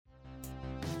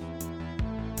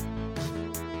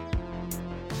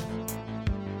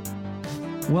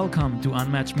Welcome to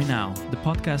Unmatch Me Now, the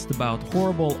podcast about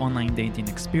horrible online dating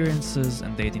experiences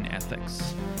and dating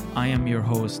ethics. I am your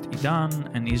host,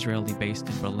 Idan, an Israeli based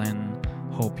in Berlin.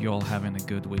 Hope you're all having a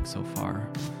good week so far.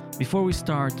 Before we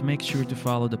start, make sure to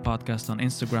follow the podcast on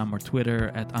Instagram or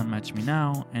Twitter at Unmatch Me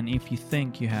Now. And if you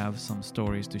think you have some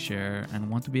stories to share and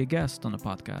want to be a guest on the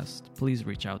podcast, please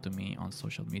reach out to me on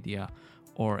social media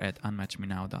or at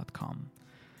unmatchmenow.com.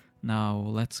 Now,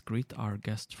 let's greet our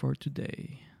guest for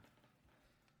today.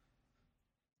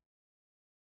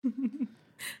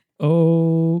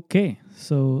 Okay,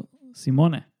 so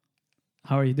Simone,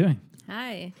 how are you doing?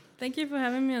 Hi, thank you for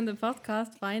having me on the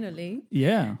podcast finally.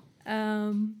 Yeah.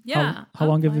 How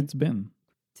long have it been?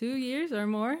 2 years or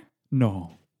more?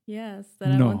 No. Yes,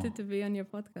 I wanted to be on your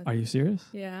podcast. Are you serious?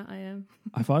 Yeah, I am.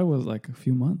 I thought it was like a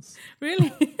few months.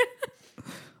 Really?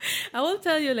 I will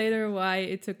tell you later why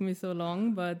it took me so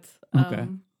long, but okay.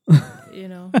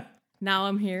 Now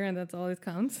I'm here and that's all that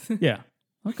counts. Yeah.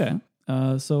 Okay.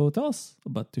 So tell us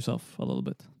about yourself a little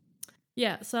bit.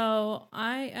 Yeah, so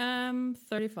I am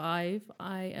 35.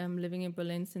 I am living in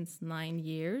Berlin since 9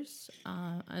 years.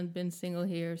 I've been single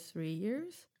here 3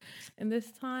 years in this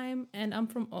time, and I'm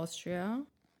from Austria.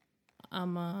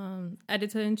 I'm an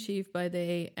editor-in-chief by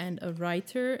day and a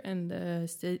writer and a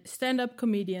stand-up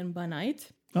comedian by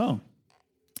night. Oh.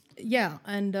 Yeah,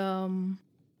 and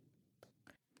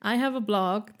I have a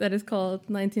blog that is called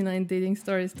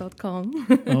 99datingstories.com.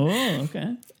 Oh,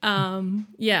 okay.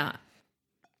 Yeah.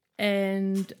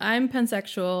 And I'm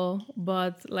pansexual,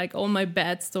 but like all my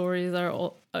bad stories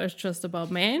are just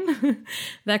about men.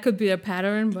 That could be a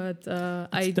pattern, but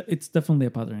it's definitely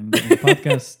a pattern in the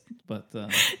podcast. But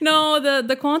no,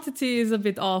 the quantity is a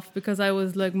bit off because I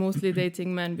was like mostly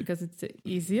dating men because it's the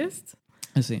easiest.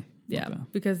 I see. Yeah, okay.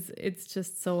 Because it's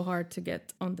just so hard to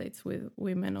get on dates with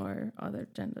women or other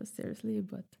genders seriously.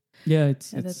 But yeah,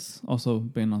 it's also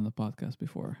been on the podcast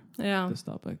before. Yeah, this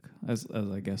topic, as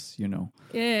I guess you know.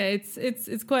 Yeah,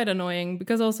 it's quite annoying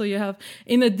because also you have,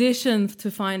 in addition to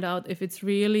find out if it's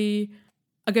really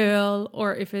a girl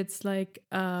or if it's like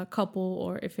a couple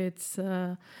or if it's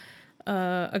a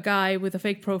guy with a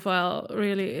fake profile.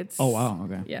 Really, it's wow,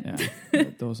 okay, yeah.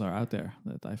 Those are out there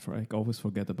that I always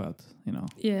forget about.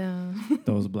 Yeah,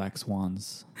 those black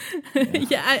swans.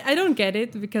 Yeah, I don't get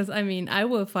it because I mean I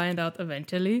will find out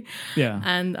eventually. Yeah,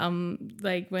 and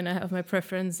like when I have my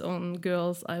preference on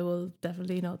girls, I will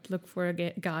definitely not look for a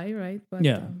guy, right? But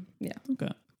yeah. Okay,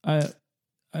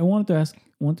 I want to ask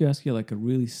you like a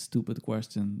really stupid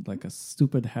question, like a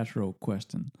stupid hetero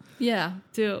question. Yeah,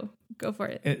 do go for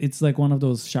it. It's like one of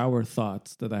those shower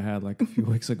thoughts that I had like a few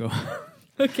weeks ago.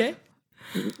 Okay.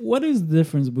 What is the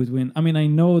difference between, I mean, I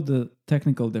know the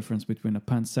technical difference between a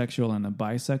pansexual and a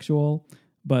bisexual,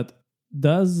 but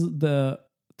does the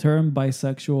term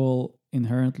bisexual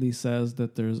inherently says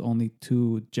that there's only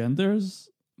two genders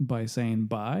by saying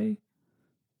bi?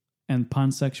 And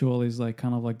pansexual is like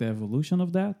kind of like the evolution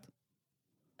of that?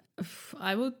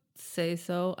 I would say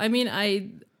so. I mean,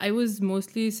 I was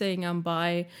mostly saying I'm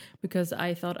bi because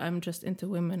I thought I'm just into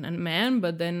women and men,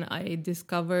 but then I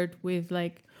discovered with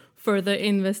like further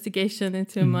investigation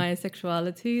into my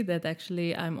sexuality that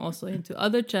actually I'm also into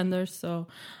other genders. So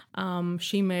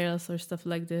she-males or stuff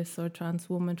like this, or trans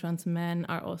women, trans men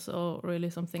are also really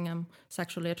something I'm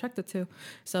sexually attracted to.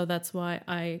 So that's why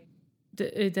I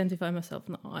identify myself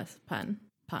now as pan.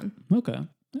 Okay.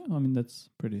 Yeah, I mean, that's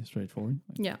pretty straightforward.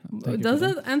 Yeah. Does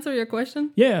that answer your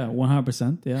question? Yeah,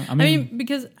 100%. Yeah. I mean,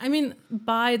 because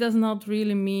bi does not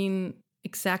really mean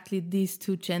exactly these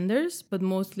two genders, but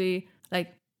mostly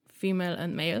like female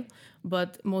and male,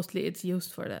 but mostly it's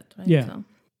used for that, right? Yeah. So.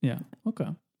 Yeah.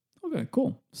 Okay,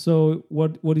 cool. So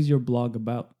what is your blog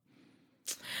about?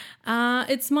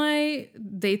 It's my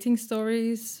dating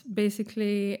stories,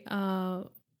 basically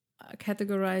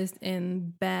categorized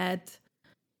in bad,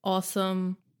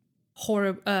 awesome,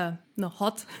 horrible,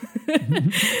 hot,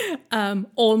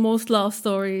 almost love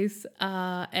stories,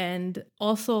 and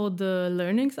also the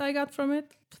learnings I got from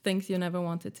it, things you never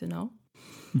wanted to know.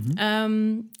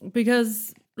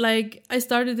 Because like I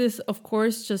started this, of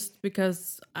course, just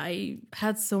because I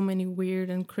had so many weird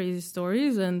and crazy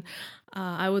stories, and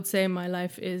I would say my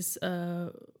life is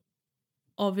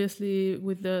obviously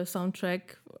with the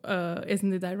soundtrack,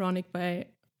 Isn't It Ironic by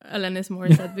Alanis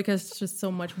Morissette, because it's just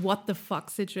so much what the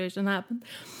fuck situation happened.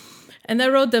 And I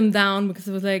wrote them down because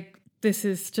it was like, this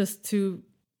is just too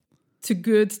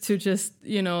good to just,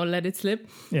 let it slip.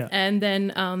 Yeah. And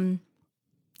then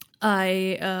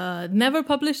I never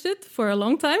published it for a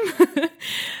long time.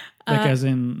 Like as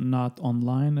in not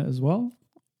online as well?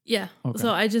 Yeah. Okay.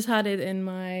 So I just had it in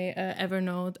my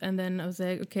Evernote, and then I was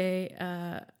like, okay,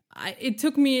 it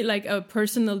took me like a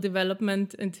personal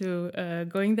development into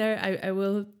going there. I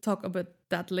will talk about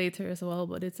that later as well,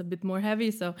 but it's a bit more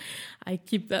heavy, so I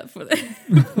keep that for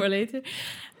for later.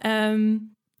 And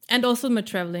also my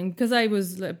traveling, because I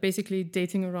was basically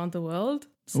dating around the world.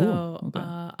 So Ooh, okay.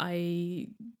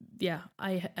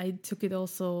 I took it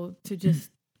also to just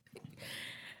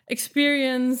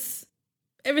experience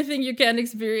everything you can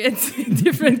experience in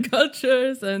different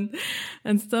cultures and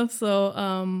stuff. So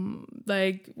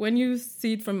like when you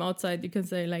see it from outside, you can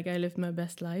say like I lived my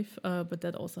best life, but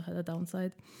that also had a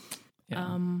downside.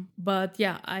 Yeah. But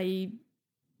yeah,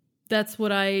 that's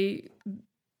what I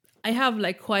have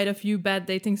like quite a few bad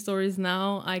dating stories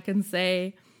now, I can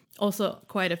say. Also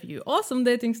quite a few awesome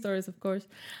dating stories, of course.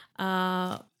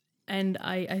 And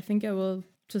I think I will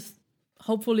just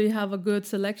hopefully have a good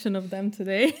selection of them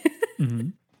today.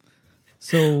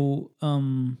 So,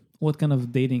 what kind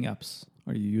of dating apps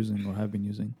are you using or have been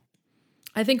using?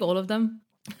 I think all of them.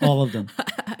 All of them.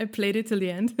 I played it till the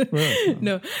end. Really?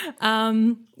 No.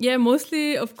 Yeah,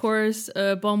 mostly, of course,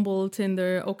 Bumble,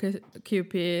 Tinder,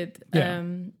 OkCupid.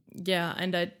 Yeah.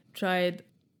 And I tried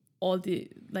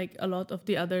a lot of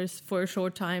the others for a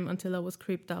short time until I was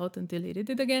creeped out and deleted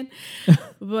it again.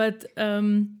 But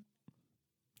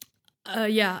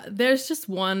there's just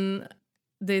one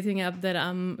dating app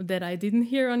that I didn't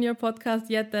hear on your podcast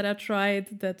yet that I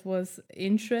tried that was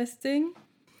interesting.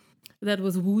 That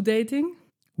was Woo Dating.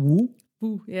 Woo?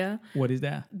 Woo, yeah. What is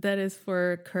that? That is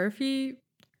for curvy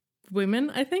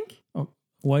women, I think. Oh,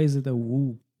 why is it a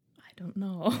woo? I don't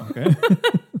know. Okay.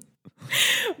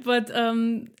 But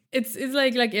it's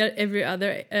like every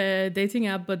other dating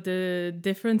app, but the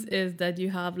difference is that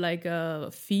you have like a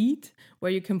feed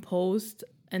where you can post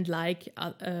and like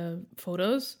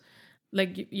photos,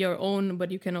 like your own,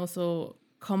 but you can also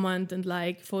comment and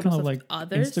like photos Kind of like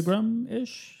others.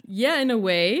 Instagram-ish? Yeah, in a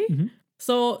way. Mm-hmm.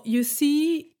 So you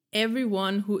see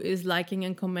everyone who is liking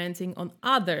and commenting on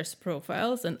others'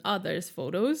 profiles and others'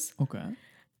 photos. Okay.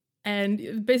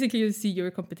 And basically you see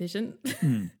your competition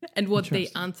and what they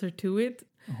answer to it.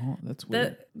 Oh, that's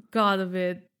weird. That got a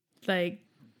bit like,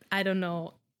 I don't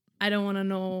know. I don't want to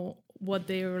know what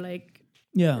they were like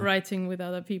writing with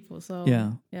other people. So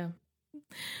yeah.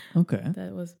 Okay.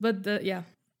 That was, but yeah.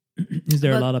 Is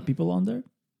there a lot of people on there?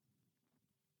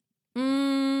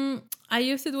 I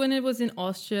used it when it was in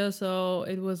Austria, so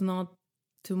it was not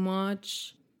too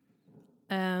much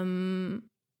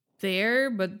there,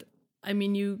 but I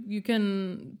mean, you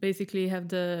can basically have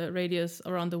the radius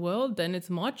around the world, then it's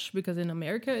much, because in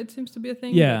America it seems to be a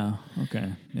thing. Yeah,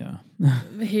 okay, yeah.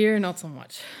 Here, not so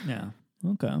much. Yeah,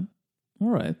 okay. All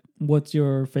right. What's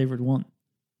your favorite one?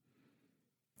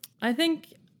 I think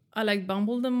I like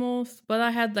Bumble the most, but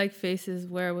I had like phases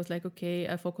where I was like, okay,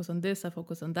 I focus on this, I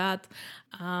focus on that.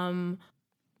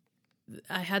 I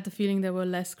had the feeling there were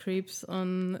less creeps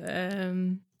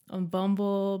on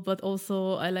Bumble, but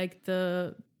also I like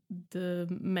the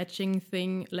matching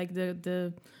thing, like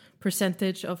the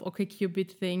percentage of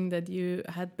OkCupid thing that you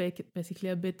had basically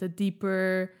a bit a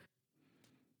deeper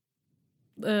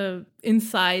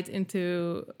insight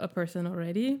into a person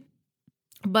already.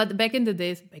 But back in the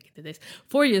days,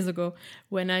 4 years ago,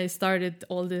 when I started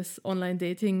all this online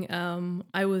dating,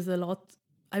 I was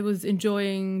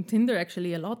enjoying Tinder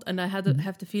actually a lot, and I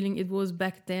have the feeling it was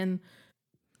back then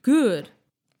good.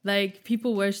 Like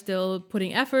people were still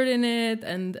putting effort in it,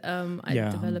 and I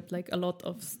developed like a lot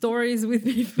of stories with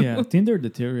people. Yeah, Tinder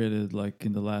deteriorated like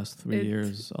in the last 3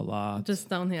 years a lot. Just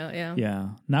downhill, yeah. Yeah,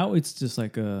 now it's just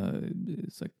like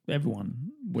it's like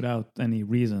everyone without any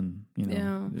reason, you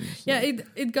know. Yeah,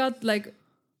 it got like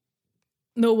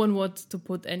no one wants to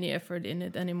put any effort in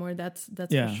it anymore. That's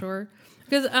for sure.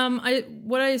 Because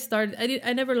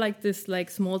I never liked this like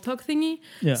small talk thingy.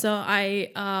 Yeah. So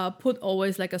I put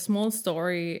always like a small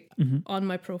story on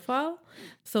my profile,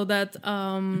 so that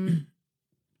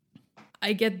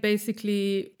I get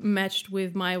basically matched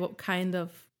with my kind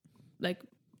of like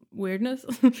weirdness.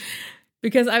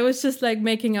 Because I was just like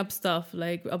making up stuff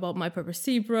like about my Berber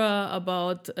zebra,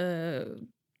 about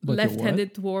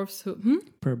left-handed dwarfs who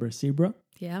Berber zebra.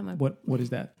 Yeah. What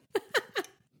is that?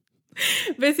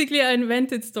 Basically, I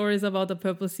invented stories about a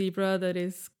purple zebra that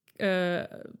is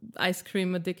ice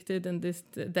cream addicted and is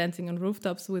dancing on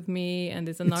rooftops with me, and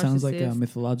is a narcissist. It sounds like a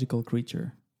mythological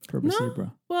creature, Berber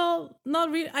zebra. Well,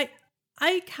 not really.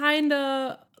 I kind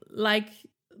of like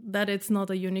that it's not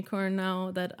a unicorn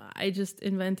now, that I just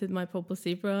invented my purple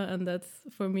zebra, and that's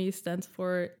for me stands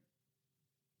for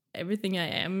everything I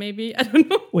am, maybe. I don't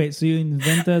know. Wait, so you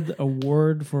invented a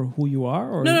word for who you are?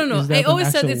 Or no. I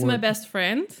always said it's my best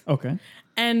friend. Okay.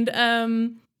 And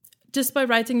just by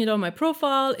writing it on my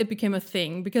profile, it became a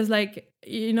thing because like,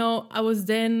 you know,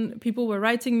 people were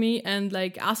writing me and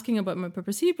like asking about my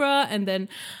purple zebra. And then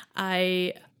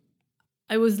I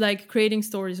was like creating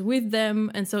stories with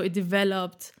them. And so it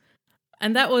developed.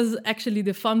 And that was actually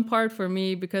the fun part for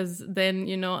me because then,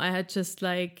 you know, I had just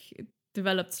like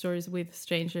developed stories with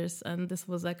strangers, and this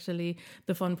was actually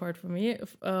the fun part for me.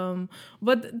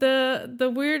 But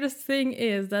the weirdest thing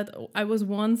is that I was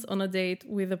once on a date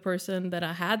with a person that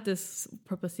I had this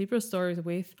purple zebra stories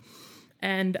with,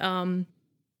 and I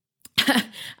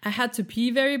had to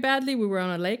pee very badly. We were on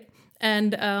a lake,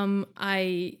 and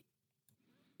I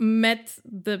met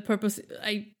the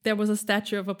there was a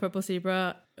statue of a purple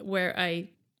zebra where I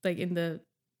like in the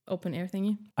open air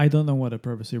thingy. I don't know what a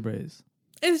purple zebra is.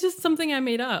 It's just something I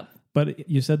made up. But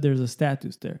you said there's a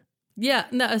status there. Yeah,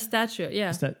 no, a statue.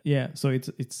 Yeah, yeah. So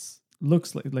it's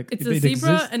looks like it's a zebra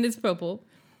exists. And it's purple.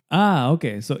 Ah,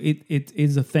 okay. So it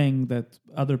is a thing that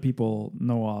other people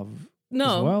know of.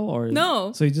 No. As well, or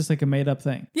no. So it's just like a made up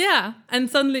thing. Yeah, and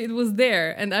suddenly it was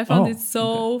there, and I found it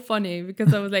so funny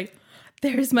because I was like,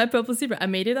 "There's my purple zebra. I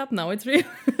made it up. Now it's real."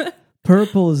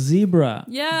 Purple zebra.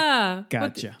 Yeah.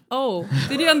 Gotcha.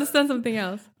 Did you understand something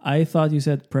else? I thought you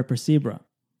said prepper zebra.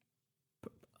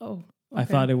 Oh. Okay. I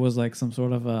thought it was like some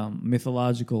sort of a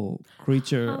mythological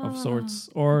creature of sorts,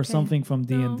 or something from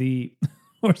D&D,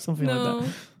 or something like that.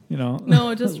 You know?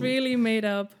 No, just really made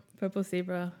up purple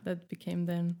zebra that became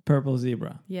then purple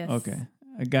zebra. Yes. Okay,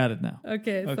 I got it now.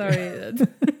 Okay. Sorry.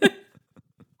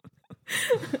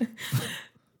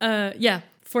 Yeah.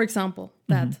 For example,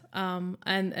 that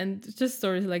and just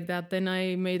stories like that. Then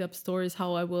I made up stories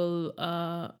how I will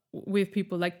with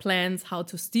people like plans how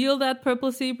to steal that purple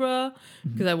zebra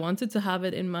because I wanted to have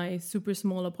it in my super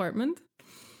small apartment.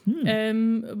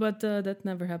 But that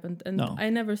never happened, and I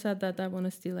never said that I want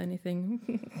to steal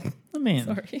anything. I mean,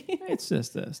 sorry, it's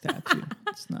just a statue.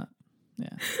 It's not.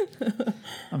 Yeah,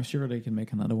 I'm sure they can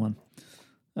make another one.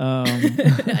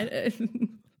 I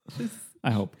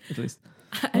hope at least.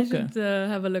 I should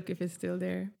have a look if it's still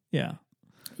there. Yeah.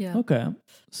 Yeah. Okay.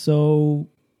 So,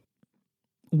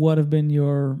 what have been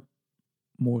your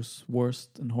most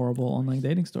worst and horrible online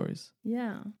dating stories?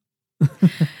 Yeah.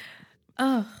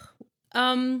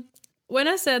 When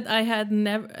I said I had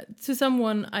never to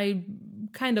someone, I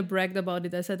kind of bragged about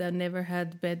it. I said I never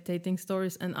had bad dating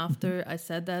stories, and after I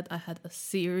said that, I had a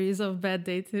series of bad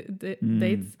dates.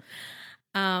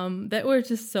 That were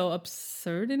just so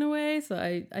absurd in a way. So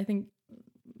I think.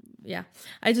 Yeah,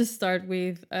 I just start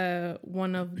with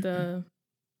one of the,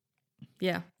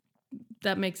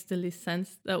 that makes the least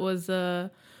sense. That was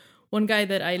one guy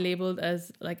that I labeled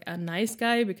as like a nice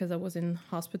guy because I was in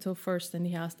hospital first, and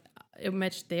he asked, it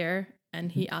matched there,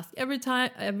 and he asked every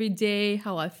day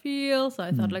how I feel. So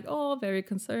I thought like, oh, very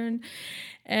concerned.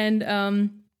 And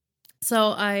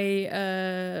so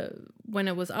I, when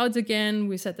I was out again,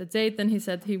 we set a date. Then he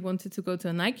said he wanted to go to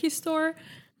a Nike store.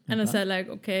 And I said, like,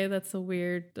 okay, that's a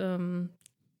weird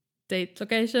date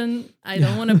location. I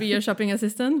don't want to be your shopping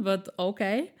assistant, but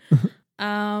okay.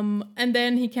 And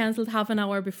then he canceled half an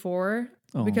hour before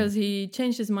because he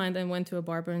changed his mind and went to a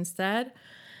barber instead.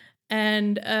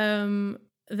 And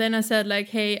then I said, like,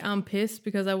 hey, I'm pissed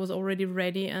because I was already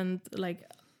ready and, like,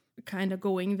 kind of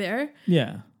going there.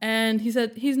 Yeah. And he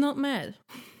said, he's not mad.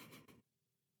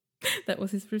 That was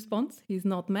his response. He's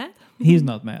not mad. He's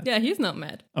not mad. Yeah, he's not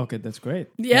mad. Okay, that's great.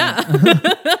 Yeah.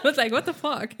 I was like, what the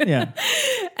fuck? Yeah.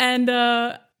 And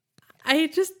I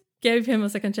just gave him a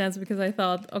second chance because I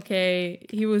thought, okay,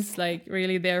 he was like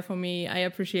really there for me. I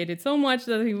appreciated so much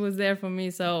that he was there for me.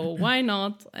 So why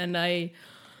not? And I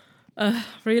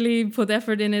really put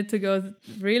effort in it to go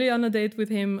really on a date with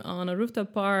him on a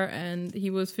rooftop bar. And he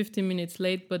was 15 minutes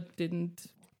late, but didn't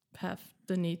have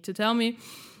the need to tell me.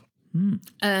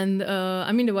 And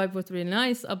I mean, the vibe was really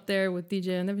nice up there with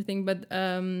DJ and everything, but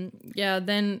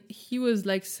then he was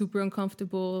like super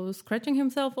uncomfortable, scratching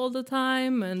himself all the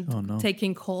time and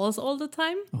taking calls all the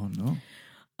time. Oh no.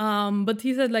 But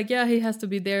he said like, yeah, he has to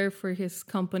be there for his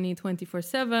company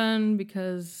 24/7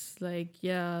 because like,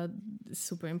 yeah, it's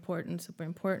super important,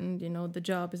 you know, the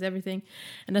job is everything.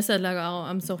 And I said like, oh,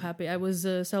 I'm so happy. I was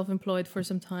self-employed for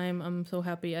some time. I'm so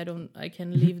happy I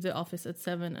can leave the office at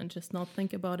 7 and just not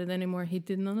think about it anymore. He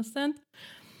didn't understand.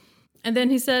 And then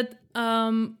he said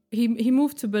he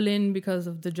moved to Berlin because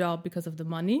of the job, because of the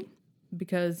money,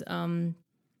 because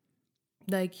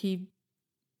like he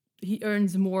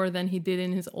earns more than he did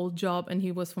in his old job, and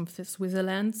he was from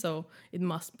Switzerland, so it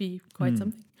must be quite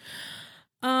something.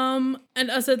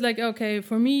 And I said like, okay,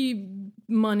 for me,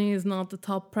 money is not the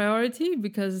top priority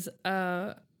because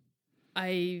I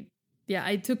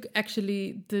took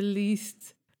actually the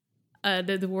least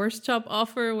the worst job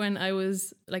offer when I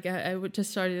was like I would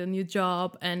just started a new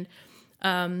job, and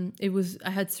I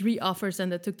had 3 offers,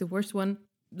 and I took the worst one,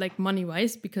 like money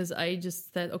wise, because I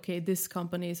just said, okay, this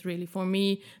company is really for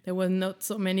me. There were not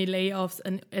so many layoffs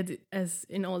as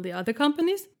in all the other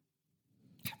companies.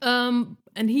 And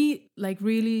he like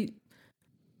really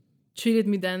treated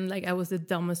me then like I was the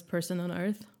dumbest person on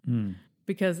earth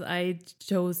because I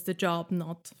chose the job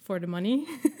not for the money.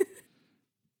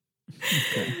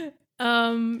 Okay.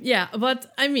 Yeah,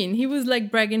 but I mean, he was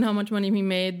like bragging how much money he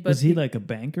made. But Was he like a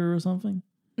banker or something?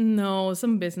 No,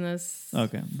 some business.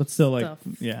 Okay, but still, like,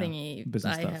 thingy.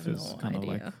 business I stuff have is no kind of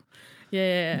like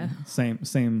yeah.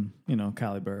 same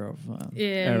caliber of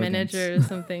arrogance. Manager or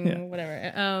something,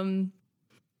 whatever.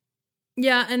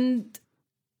 Yeah, and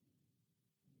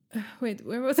wait,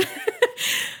 where was I?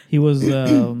 He was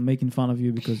making fun of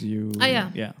you because you.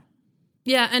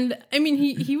 Yeah, and I mean,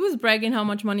 he was bragging how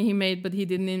much money he made, but he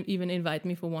didn't even invite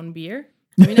me for one beer.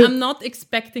 I mean, I'm not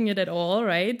expecting it at all,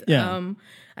 right? Yeah.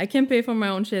 I can pay for my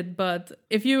own shit, but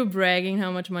if you're bragging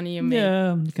how much money you make,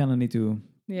 you kind of need to.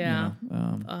 Yeah.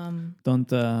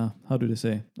 Don't. How do they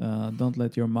say? Don't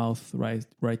let your mouth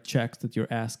write checks that your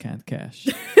ass can't cash.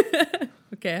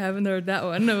 Okay, I haven't heard that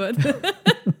one, but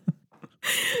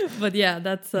but yeah,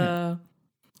 that's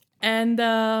and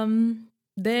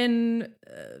then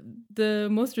the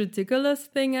most ridiculous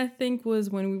thing I think was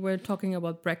when we were talking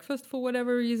about breakfast for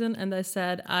whatever reason, and I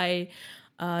said I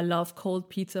love cold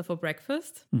pizza for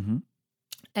breakfast,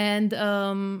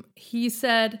 and he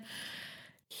said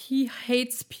he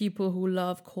hates people who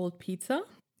love cold pizza.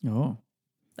 Oh,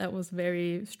 that was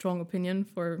very strong opinion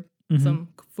for some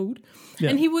food, yeah.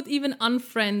 And he would even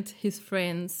unfriend his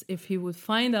friends if he would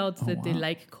find out that they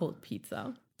like cold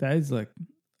pizza. That is like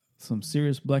some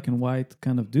serious black and white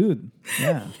kind of dude.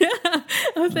 Yeah. Yeah.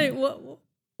 I was like, what?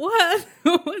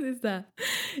 What is that?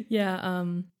 Yeah.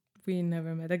 We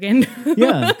never met again.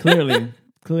 Yeah,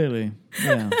 clearly.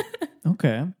 Yeah.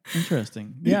 Okay.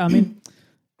 Interesting. Yeah, I mean,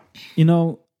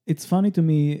 it's funny to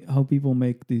me how people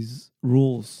make these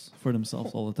rules for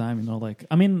themselves all the time. Like,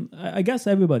 I mean, I guess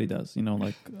everybody does.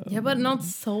 Like. Yeah, but not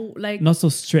so like. Not so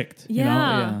strict.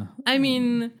 Yeah. I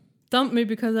mean, dump me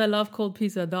because I love cold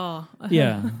pizza. Duh.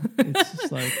 Yeah. It's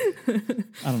just like,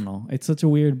 I don't know. It's such a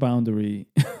weird boundary,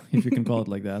 if you can call it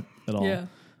like that at all. Yeah.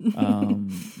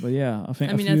 But yeah, I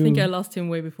think. I think I lost him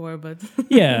way before, but.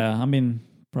 Yeah, I mean,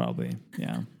 probably.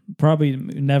 Yeah, probably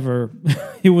never.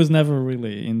 He was never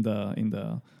really in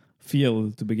the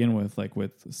field to begin with, like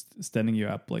with standing you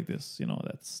up like this.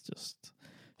 That's just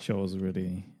shows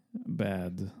really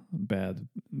bad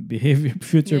behavior,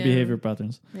 future behavior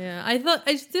patterns. Yeah,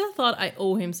 I still thought I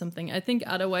owe him something. I think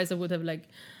otherwise I would have like,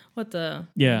 what the.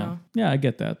 Yeah, I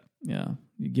get that. Yeah,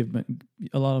 you give me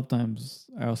a lot of times.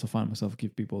 I also find myself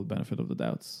give people the benefit of the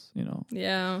doubts.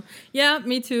 Yeah,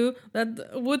 me too.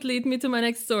 That would lead me to my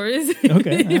next stories.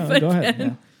 Okay, go ahead.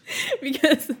 Yeah.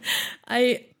 Because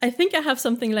I think I have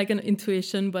something like an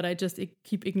intuition, but I just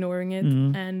keep ignoring it.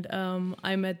 And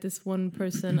I met this one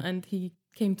person, and he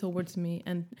came towards me,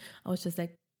 and I was just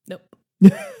like, nope.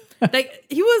 Like,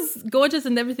 he was gorgeous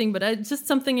and everything, but just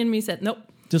something in me said nope.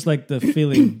 Just like the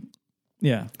feeling.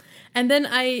 Yeah. And then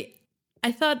I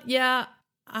thought, yeah,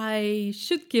 I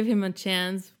should give him a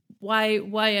chance. Why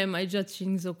am I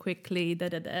judging so quickly?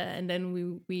 And then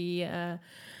we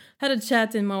had a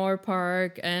chat in Mauer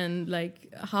Park, and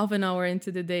like half an hour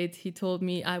into the date, he told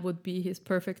me I would be his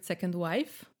perfect second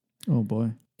wife. Oh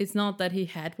boy. It's not that he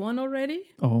had one already.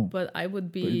 Oh. But I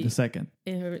would be the second.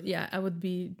 I would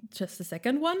be just the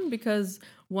second one, because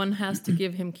one has to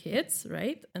give him kids,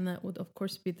 right? And that would of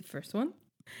course be the first one.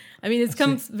 I mean, it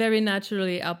comes very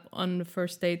naturally up on the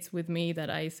first dates with me that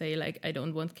I say, like, I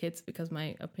don't want kids because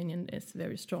my opinion is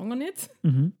very strong on it.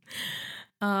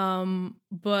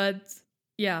 But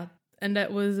yeah, and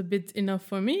that was a bit enough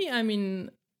for me. I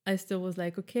mean, I still was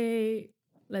like, okay,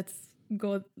 let's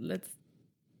go. Let's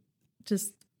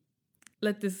just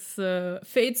let this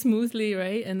fade smoothly,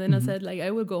 right? And then I said, like,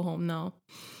 I will go home now.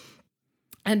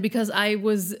 And because I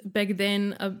was back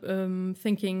then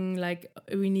thinking like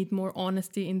we need more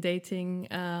honesty in dating,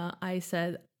 I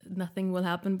said nothing will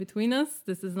happen between us.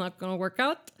 This is not going to work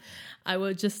out. I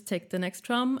will just take the next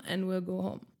tram and we'll go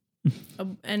home.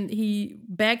 And he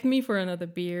begged me for another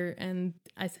beer, and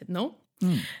I said no.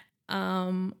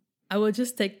 I will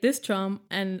just take this tram,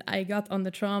 and I got on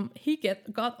the tram. He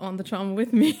got on the tram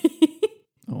with me.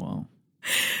 Oh wow!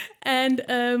 And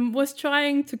was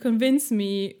trying to convince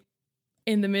me,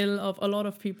 in the middle of a lot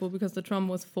of people, because the tram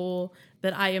was full,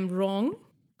 that I am wrong.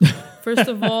 First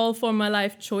of all, for my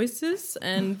life choices,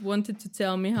 and wanted to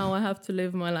tell me how I have to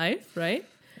live my life, right?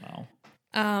 Wow.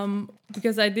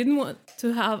 because I didn't want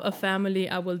to have a family.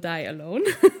 I will die alone.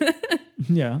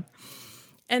 Yeah.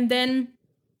 And then,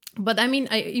 but I mean,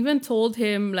 I even told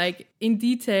him like in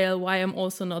detail why I'm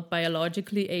also not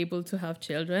biologically able to have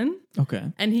children. Okay.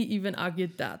 And he even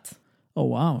argued that. Oh,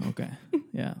 wow. Okay.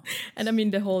 Yeah. And I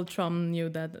mean, the whole Trump knew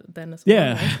that then as well.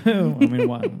 Yeah. Right? I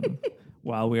mean,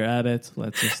 while we're at it,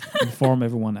 let's just inform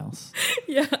everyone else.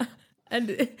 Yeah.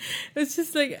 And it's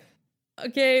just like,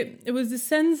 okay, it was the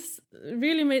sense,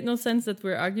 really made no sense that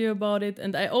we're arguing about it.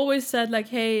 And I always said like,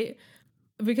 hey,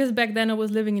 because back then I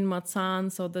was living in Marzahn,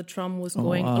 so the tram was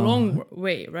going a long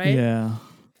way, right? Yeah.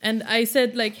 And I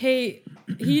said like, hey,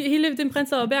 he lived in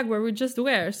Prenzlauer Berg where we just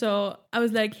were. So I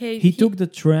was like, hey. He took the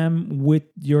tram with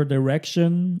your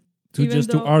direction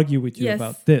to argue with you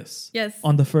about this. Yes.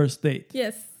 On the first date.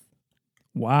 Yes.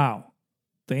 Wow.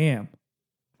 Damn.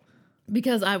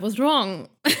 Because I was wrong.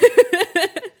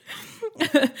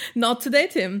 Not to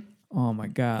date him. Oh my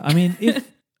God. I mean,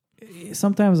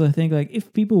 sometimes I think like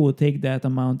if people would take that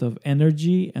amount of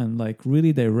energy and like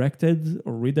really direct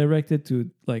or redirect it to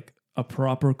like a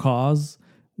proper cause,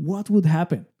 what would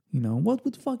happen? You know, what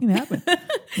would fucking happen?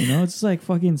 You know, it's like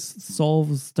fucking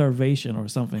solve starvation or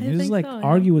something. You just like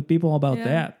argue with people about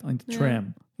that on the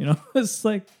tram. You know, it's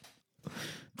like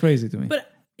crazy to me.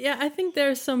 But yeah, I think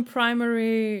there's some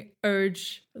primary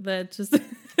urge that just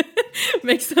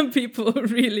makes some people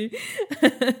really.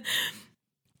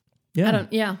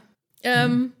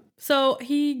 So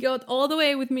he got all the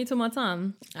way with me to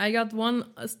Marzahn. I got one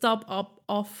stop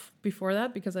off before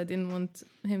that because I didn't want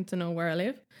him to know where I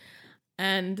live,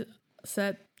 and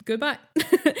said goodbye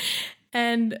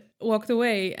and walked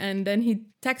away. And then he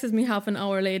texted me half an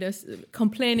hour later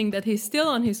complaining that he's still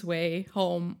on his way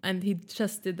home and he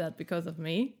just did that because of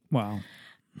me. Wow.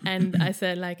 And I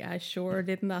said like, I sure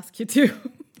didn't ask you to.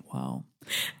 Wow.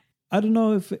 I don't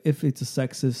know if it's a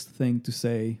sexist thing to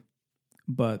say,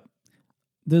 but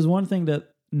there's one thing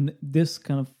that this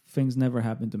kind of things never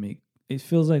happen to me. It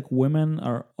feels like women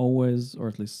are always, or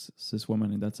at least cis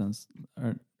women in that sense,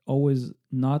 are always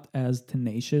not as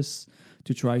tenacious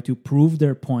to try to prove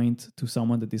their point to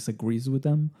someone that disagrees with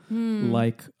them.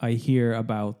 Like I hear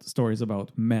about stories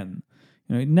about men.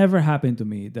 You know, it never happened to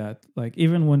me that like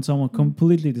even when someone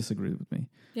completely disagreed with me,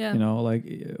 you know, like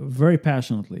very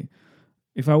passionately,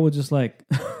 if I would just like,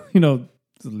 you know,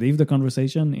 leave the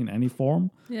conversation in any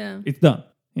form, it's done.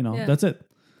 You know, that's it.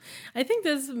 I think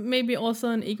there's maybe also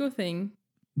an ego thing.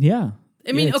 Yeah.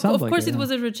 I mean, of course, it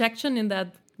was a rejection in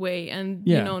that way. And,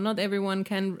 you know, not everyone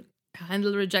can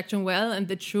handle rejection well. And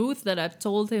the truth that I've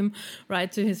told him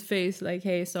right to his face, like,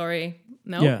 hey, sorry,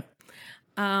 no. Yeah.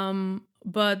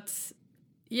 But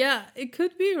yeah, it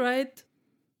could be, right?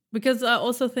 Because I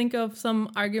also think of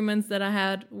some arguments that I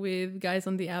had with guys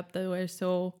on the app that were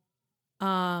so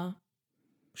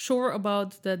sure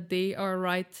about that they are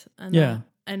right.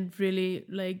 And really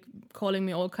like calling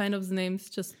me all kind of names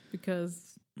just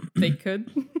because they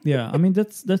could. Yeah, I mean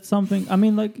that's something. I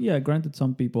mean, like, yeah, granted,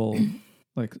 some people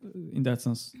like in that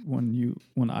sense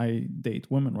when I date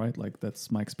women, right? Like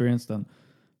that's my experience. Then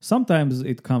sometimes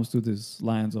it comes to these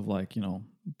lines of like, you know,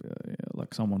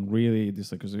 like someone really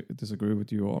disagree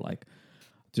with you or like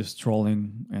just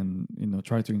trolling and, you know,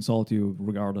 try to insult you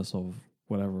regardless of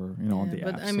whatever, you know, on the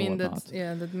apps. But I mean,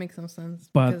 that makes some sense.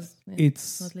 But because,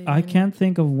 it's I can't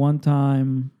think of one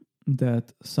time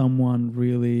that someone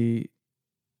really,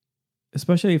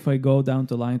 especially if I go down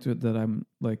the line to it, that I'm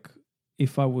like,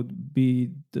 if I would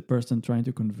be the person trying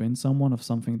to convince someone of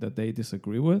something that they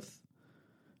disagree with,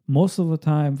 most of the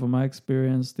time, from my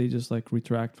experience, they just like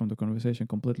retract from the conversation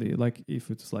completely. Like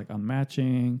if it's like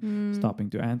unmatching, stopping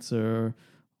to answer,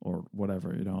 or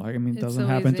whatever, you know. Like, I mean, it doesn't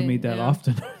happen to me that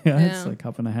often. It's like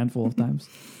happened a handful of times,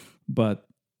 but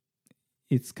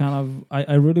it's kind of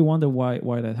I really wonder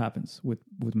why that happens with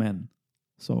men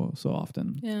so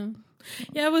often.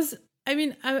 I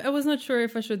was not sure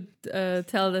if I should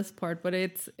tell this part, but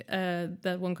it's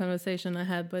that one conversation I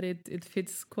had, but it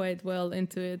fits quite well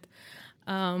into it.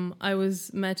 I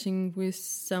was matching with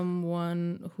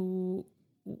someone who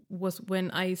was when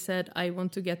I said I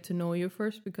want to get to know you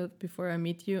first because before I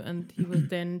meet you, and he was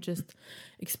then just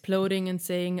exploding and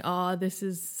saying, this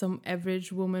is some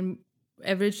average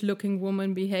looking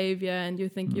woman behavior, and you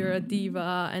think you're a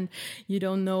diva and you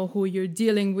don't know who you're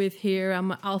dealing with here.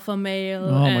 I'm an alpha male.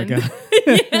 My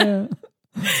God.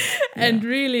 And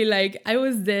really, like, I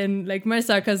was then, like, my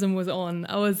sarcasm was on.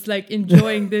 I was, like,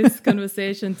 enjoying this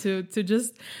conversation to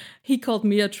just, he called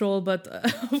me a troll, but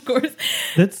of course.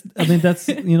 That's,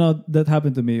 you know, that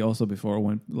happened to me also before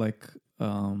when, like,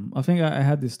 I think I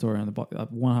had this story on the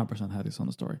podcast. 100% had this on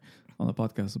the story, on the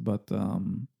podcast, but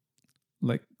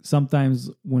like sometimes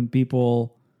when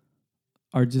people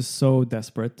are just so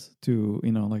desperate to,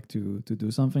 you know, like to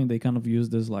do something, they kind of use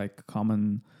this like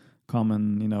common,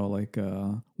 you know, like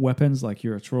weapons, like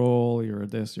you're a troll, you're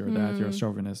this, you're that, you're a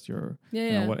chauvinist, you're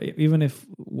you know, even if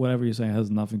whatever you say has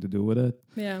nothing to do with it.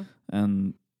 Yeah.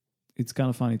 And it's kind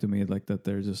of funny to me, like that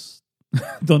they're just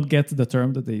don't get the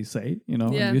term that they say, you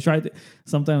know. Yeah. And you try to,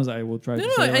 sometimes I will try to say,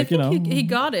 I like, think you know, he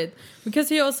got it, because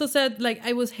he also said, like,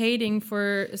 I was hating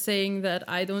for saying that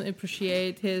I don't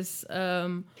appreciate his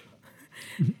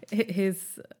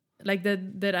his, like,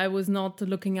 that I was not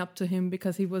looking up to him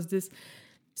because he was this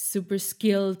super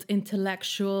skilled,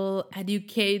 intellectual,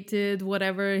 educated,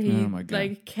 whatever he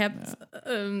like kept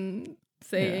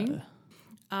saying.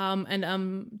 And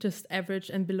I'm just average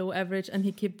and below average, and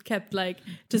he kept like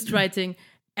just writing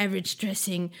average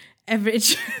dressing,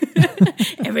 average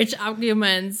average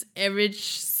arguments, average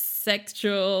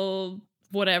sexual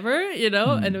whatever, you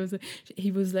know. And it was,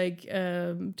 he was like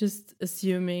just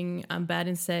assuming I'm bad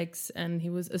in sex, and he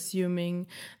was assuming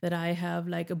that I have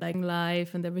like a bad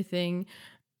life and everything.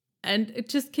 And it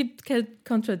just kept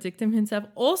contradicting himself.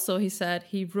 Also, he said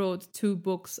he wrote 2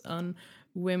 books on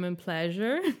women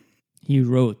pleasure. He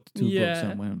wrote 2 books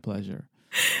on women pleasure.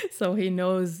 So he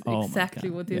knows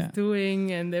exactly what he's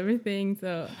doing and everything.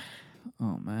 So,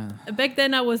 oh man, back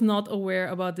then I was not aware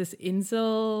about this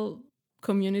incel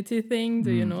community thing.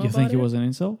 Do you know? You think he was an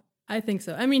incel? I think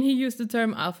so. I mean, he used the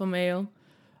term alpha male.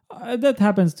 That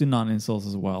happens to non-incels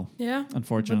as well. Yeah.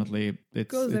 Unfortunately, it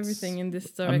goes everything in this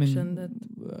direction.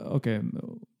 I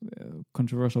mean,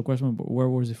 controversial question, but where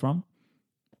was he from?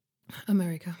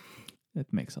 America.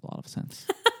 It makes a lot of sense.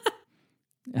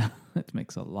 Yeah, it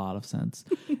makes a lot of sense.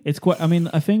 It's quite. I mean,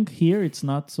 I think here it's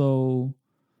not so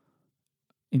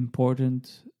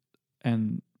important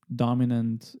and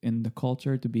dominant in the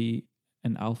culture to be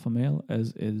an alpha male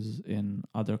as is in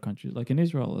other countries, like in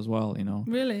Israel as well. You know,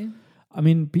 really. I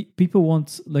mean, people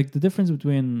want, like, the difference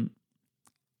between,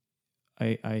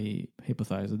 I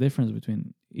hypothesize, the difference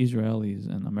between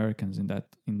Israelis and Americans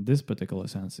in this particular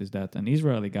sense is that an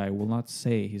Israeli guy will not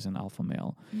say he's an alpha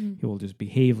male. He will just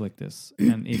behave like this.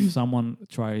 And if someone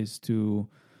tries to,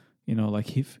 you know, like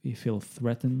he feels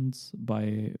threatened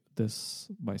by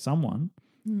someone,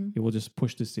 he will just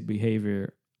push this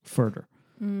behavior further,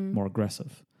 more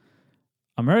aggressive.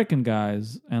 American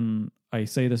guys, and I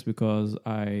say this because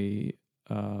I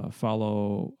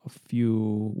follow a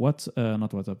few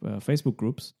Facebook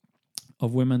groups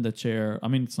of women that share. I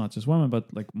mean, it's not just women, but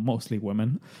like mostly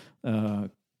women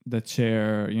that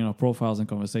share, you know, profiles and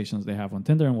conversations they have on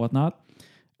Tinder and whatnot.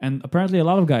 And apparently, a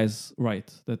lot of guys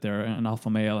write that they're an alpha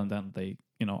male, and then they,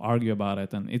 you know, argue about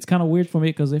it. And it's kind of weird for me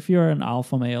because if you're an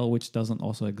alpha male, which doesn't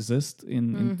also exist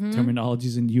in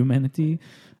terminologies in humanity,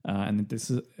 and this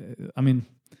is, I mean,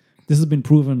 this has been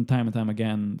proven time and time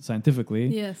again scientifically.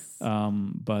 Yes.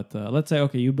 But let's say,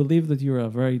 okay, you believe that you're a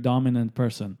very dominant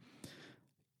person.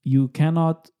 You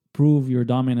cannot prove your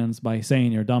dominance by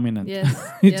saying you're dominant. Yes.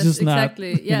 It's yes, just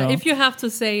exactly. not. Yeah. You know? If you have to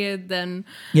say it, then.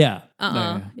 Yeah.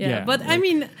 Yeah. But like, I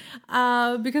mean,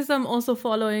 because I'm also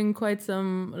following quite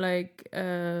some like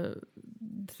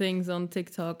things on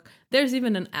TikTok. There's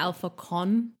even an Alpha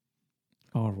Con.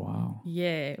 Oh, wow.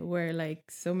 Yeah, where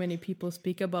like so many people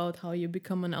speak about how you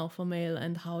become an alpha male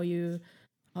and how you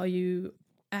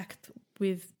act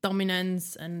with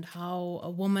dominance, and how a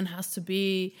woman has to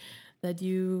be that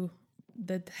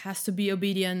has to be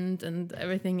obedient and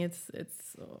everything. It's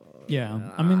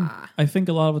I mean, I think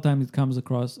a lot of the time it comes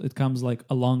like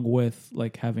along with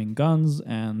like having guns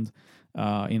and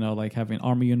you know, like having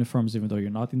army uniforms, even though you're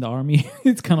not in the army.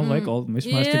 It's kind of like all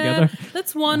mishmashed together.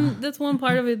 That's one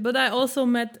part of it. But I also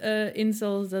met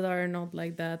incels that are not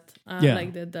like that.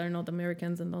 Like that they're not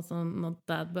Americans and also not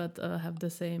that, but have the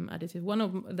same attitude. One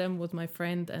of them was my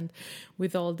friend, and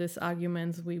with all these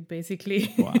arguments, we basically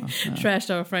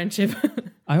trashed our friendship.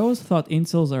 I always thought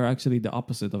incels are actually the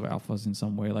opposite of alphas in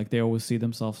some way. Like they always see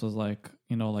themselves as like,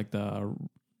 you know, like the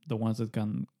ones that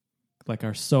can, like,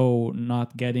 are so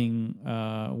not getting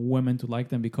women to like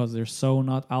them because they're so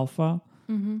not alpha.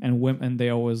 And they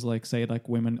always like say like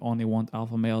women only want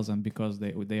alpha males, and because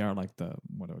they are like the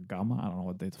whatever gamma, I don't know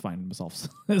what they define themselves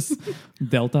as,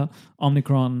 delta,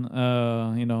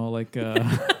 omicron, you know, like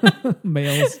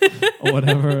males or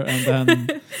whatever,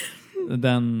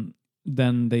 and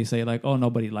then they say like, oh,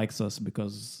 nobody likes us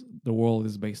because the world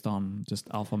is based on just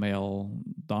alpha male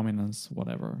dominance,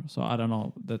 whatever. So I don't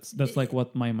know. That's like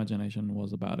what my imagination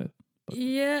was about it. But.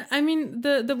 Yeah, I mean,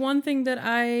 the one thing that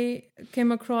I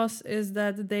came across is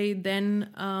that they then,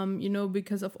 you know,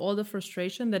 because of all the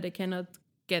frustration that they cannot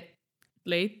get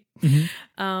laid,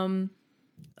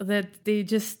 that they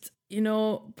just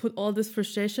put all this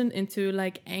frustration into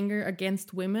like anger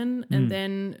against women and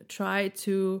then try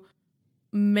to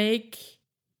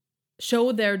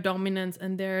show their dominance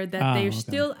and they're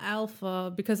still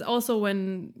alpha, because also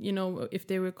when if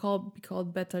they will be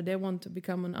called beta, they want to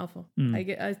become an alpha.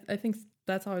 I think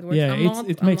that's how it works. Yeah,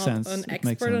 it makes sense. An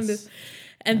expert on this,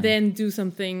 and then do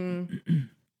something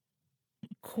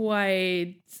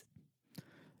quite.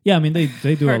 Yeah, I mean they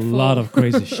do hurtful. A lot of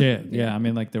crazy shit. Yeah, I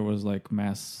mean like there was like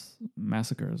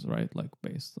massacres, right? Like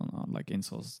based on like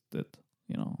incels that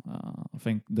I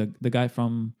think the guy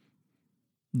from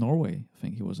Norway, I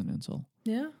think he was an incel.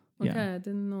 Yeah. Okay, I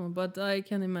didn't know, but I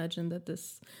can imagine that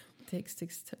this takes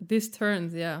these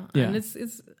turns. Yeah, and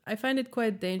it's I find it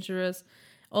quite dangerous.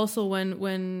 Also,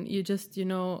 when you just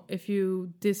if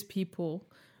you diss people,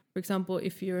 for example,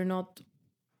 if you're not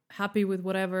happy with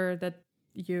whatever, that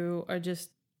you are just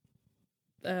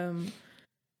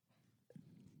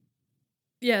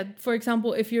for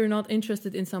example, if you're not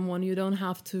interested in someone, you don't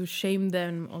have to shame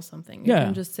them or something. You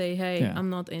can just say, hey, I'm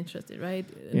not interested, right?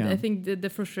 Yeah. I think the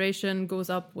frustration goes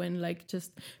up when like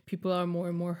just people are more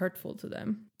and more hurtful to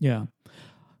them. Yeah.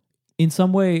 In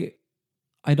some way,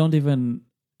 I don't even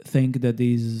think that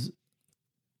these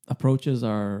approaches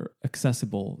are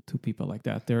accessible to people like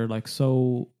that. They're like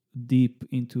so deep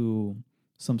into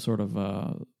some sort of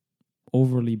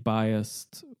overly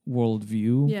biased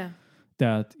worldview. Yeah.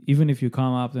 That even if you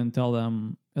come up and tell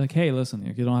them like, hey, listen,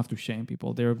 you don't have to shame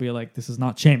people, they'll be like, this is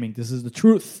not shaming, this is the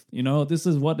truth, this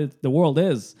is what the world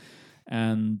is.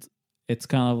 And it's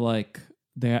kind of like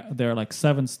they're like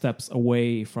 7 steps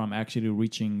away from actually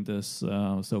reaching this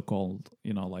so-called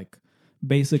like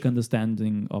basic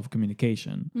understanding of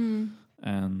communication.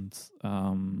 And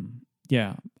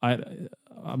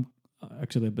I'm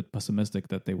actually a bit pessimistic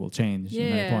that they will change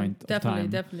in a point of time.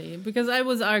 Definitely. Because I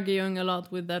was arguing a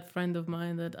lot with that friend of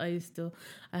mine that I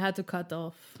had to cut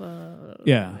off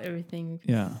everything.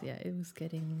 It was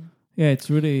getting... Yeah, it's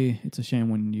a shame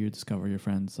when you discover your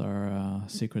friends are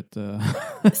secret...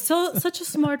 Such a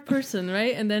smart person,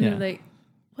 right? And then you're like,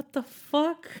 what the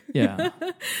fuck? Yeah.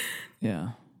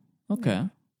 Okay.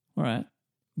 All right.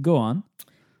 Go on.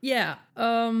 Yeah.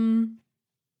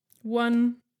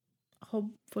 One...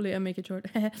 Hopefully I make it short.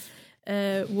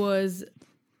 I was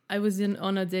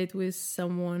on a date with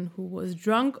someone who was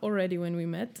drunk already when we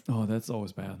met. Oh, that's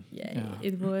always bad. Yeah.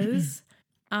 It was.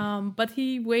 But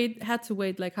he had to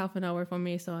wait like half an hour for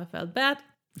me, so I felt bad.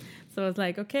 So I was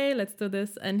like, okay, let's do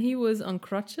this. And he was on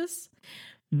crutches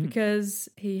because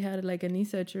he had like a knee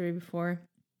surgery before.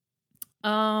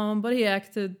 But he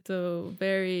acted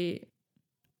very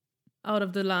out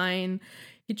of the line.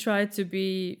 He tried to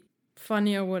be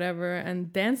funny or whatever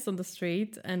and danced on the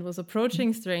street and was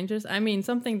approaching strangers. I mean,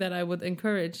 something that I would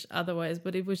encourage otherwise,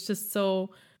 but it was just so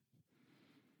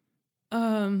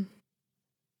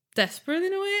desperate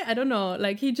in a way. I don't know.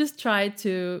 Like he just tried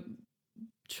to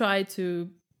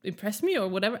impress me or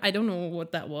whatever. I don't know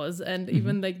what that was. And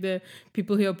even like the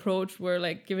people he approached were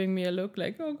like giving me a look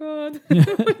like, oh God.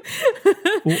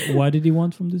 What did he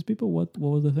want from these people? What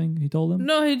was the thing he told them?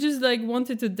 No, he just like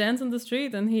wanted to dance on the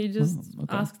street and he just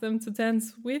asked them to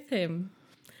dance with him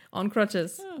on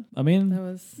crutches. Yeah, I mean, that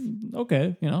was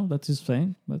okay. That's his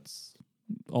thing. That's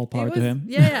all power to him.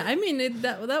 Yeah. I mean,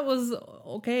 that was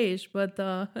okay-ish, but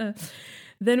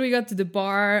then we got to the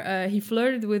bar. He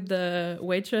flirted with the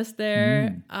waitress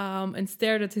there and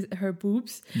stared at her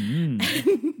boobs.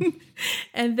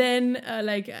 And then,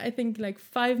 I think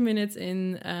 5 minutes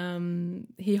in,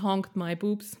 he honked my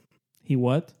boobs. He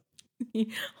what?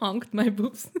 He honked my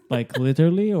boobs. Like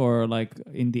literally or like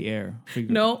in the air?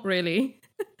 No, really.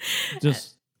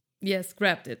 Just... Yes,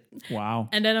 grabbed it. Wow.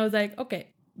 And then I was like, okay,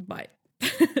 bye.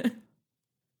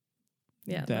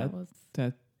 Yeah, that was...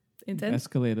 That intense.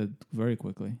 Escalated very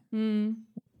quickly.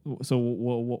 So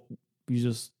what you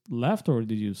just left or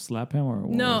did you slap him or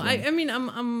what? No, I mean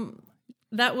I'm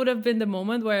that would have been the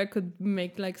moment where I could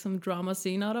make like some drama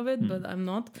scene out of it, but I'm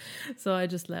not. So I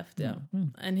just left,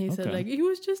 And he said like he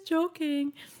was just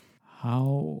joking.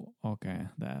 How okay,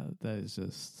 that is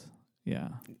just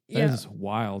that is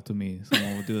wild to me.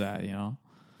 Someone would do that,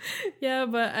 Yeah,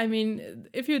 but I mean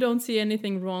if you don't see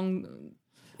anything wrong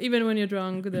even when you're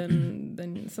drunk,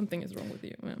 then something is wrong with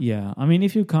you. Yeah. I mean,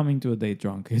 if you're coming to a date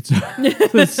drunk, it's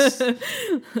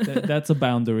that's a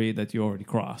boundary that you already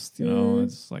crossed.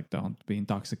 It's like don't be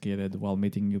intoxicated while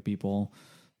meeting new people.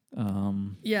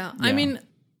 I mean,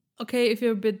 okay, if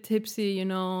you're a bit tipsy, you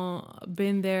know,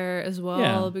 been there as well.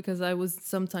 Yeah. Because I was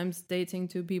sometimes dating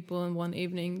two people in one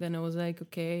evening. Then I was like,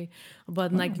 okay,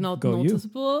 but like not go you.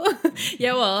 noticeable.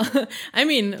 Yeah, well, I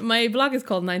mean, my blog is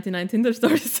called 99 Tinder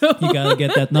Stories, so You gotta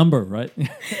get that number, right?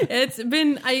 it's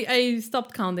been, I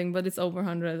stopped counting, but it's over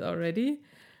 100 already.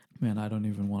 Man, I don't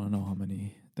even want to know how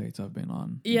many dates I've been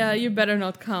on. Yeah, you better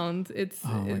not count. It's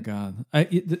Oh my God.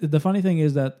 The funny thing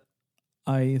is that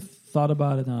I thought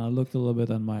about it and I looked a little bit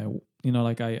on my, you know,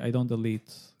 like I don't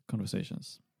delete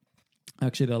conversations.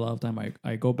 Actually, a lot of time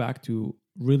I go back to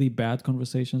really bad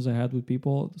conversations I had with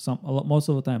people. Most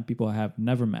of the time, people I have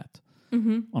never met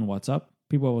on WhatsApp.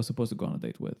 People I was supposed to go on a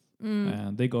date with.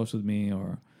 And they ghosted me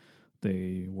or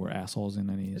they were assholes in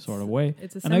any sort of way.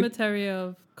 It's a cemetery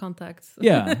of contacts.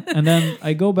 Yeah. And then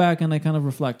I go back and I kind of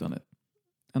reflect on it.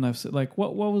 And I've said, like,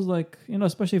 what was like, you know,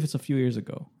 especially if it's a few years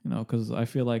ago, you know, because I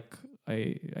feel like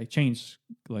I changed,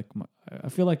 like, I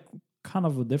feel like kind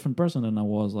of a different person than I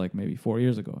was like maybe 4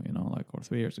 years ago, you know, like, or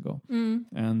 3 years ago.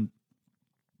 And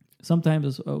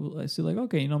sometimes I see like,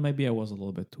 okay, you know, maybe I was a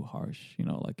little bit too harsh, you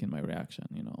know, like in my reaction,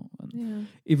 you know, and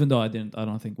even though I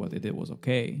don't think what they did was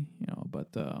okay, you know,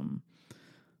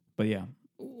 but yeah.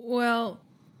 Well,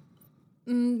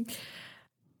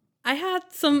 I had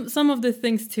some of the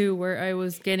things too where I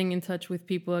was getting in touch with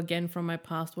people again from my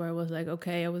past where I was like,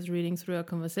 okay, I was reading through our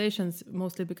conversations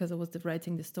mostly because I was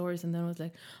writing the stories, and then I was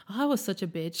like, oh, I was such a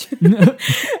bitch.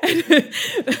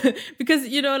 Because,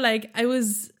 you know, like I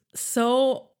was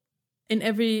so in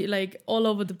every, like all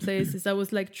over the places. I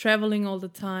was like traveling all the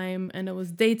time and I was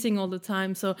dating all the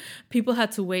time. So people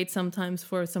had to wait sometimes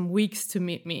for some weeks to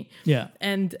meet me. Yeah.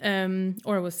 And,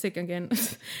 or I was sick again.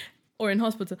 Or in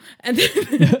hospital, and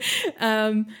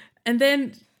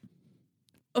then,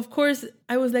 of course,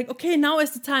 I was like, okay, now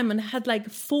is the time, and I had like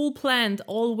full planned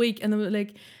all week, and I was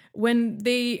like, when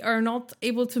they are not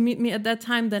able to meet me at that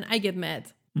time, then I get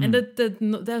mad, and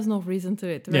there's no reason to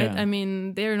it, right? Yeah. I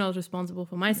mean, they're not responsible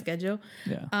for my schedule,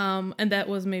 and that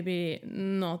was maybe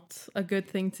not a good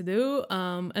thing to do,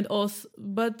 and also,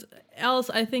 but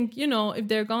else, I think, you know, if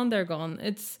they're gone, they're gone.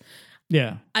 It's.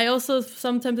 Yeah. I also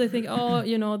sometimes I think, oh,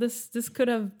 you know, this could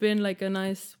have been like a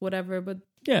nice whatever, but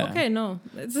okay, no.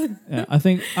 It's yeah, I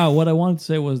think what I wanted to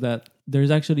say was that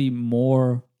there's actually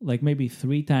more, like maybe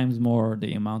 3 times more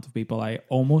the amount of people I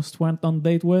almost went on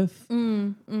date with.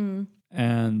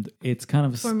 And it's kind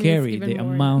of For me, scary, it's the even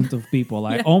more. amount of people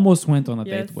I almost went on a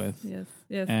date with. Yes.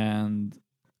 And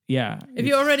yeah. If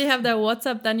you already have that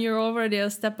WhatsApp, then you're already a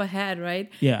step ahead, right?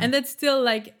 Yeah. And that's still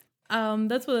like,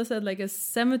 that's what I said, like a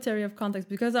cemetery of contacts,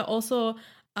 because I also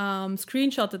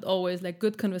screenshotted always like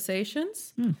good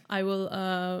conversations. I will,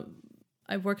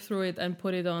 I work through it and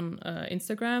put it on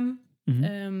Instagram.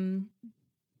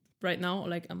 Right now,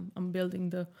 like I'm building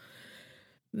the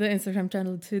Instagram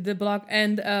channel to the blog,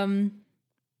 and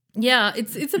yeah,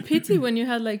 it's a pity when you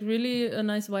had like really a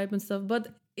nice vibe and stuff, but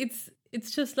it's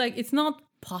just like it's not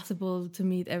possible to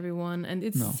meet everyone, and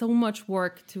it's so much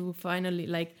work to finally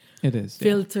like it is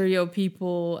filter your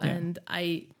people, and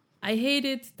I hate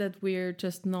it that we're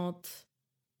just not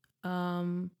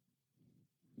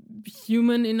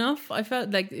human enough. I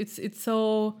felt like it's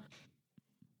so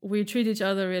we treat each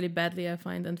other really badly, I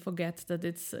find, and forget that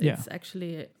it's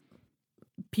actually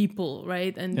people,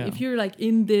 right? And if you're like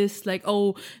in this, like,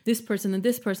 oh, this person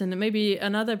and maybe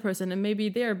another person and maybe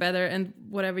they're better and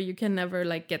whatever, you can never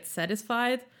like get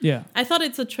satisfied. Yeah. I thought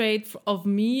it's a trait of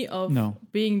me of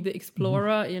being the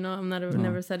explorer, you know, I'm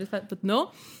never satisfied, but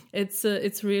no,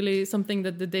 it's really something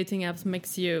that the dating apps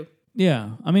makes you.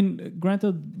 Yeah. I mean,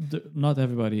 granted, not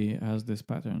everybody has this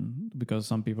pattern because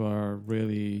some people are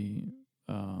really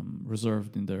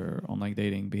reserved in their online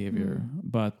dating behavior,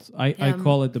 but I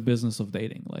call it the business of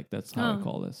dating. Like that's how I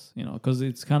call this, you know, because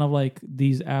it's kind of like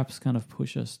these apps kind of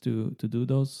push us to do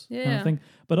those kind of thing,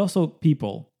 but also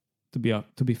people to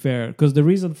be fair, because the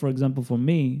reason, for example, for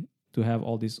me to have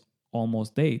all these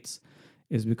almost dates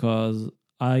is because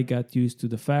I got used to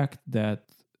the fact that,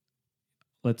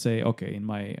 let's say, okay, in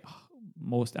my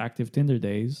most active Tinder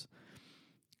days,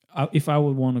 if I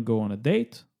would want to go on a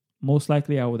date, most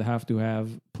likely I would have to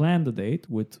have planned a date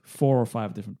with 4 or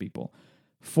 5 different people.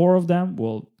 4 of them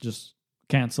will just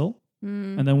cancel,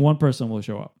 and then 1 person will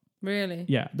show up. Really?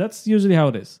 Yeah, that's usually how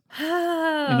it is. You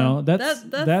know,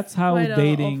 that's how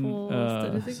dating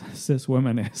cis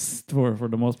women is for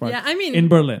the most part. Yeah, I mean, in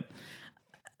Berlin.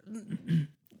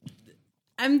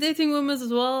 I'm dating women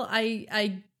as well.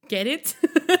 I get it.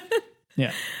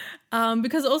 Yeah.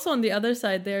 Because also on the other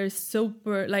side, they're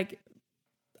super like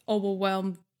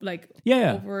overwhelmed. Like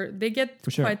they get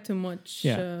quite too much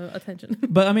attention.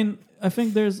 But I mean, I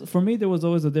think there was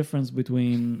always a difference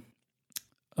between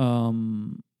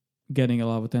getting a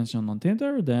lot of attention on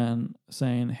Tinder than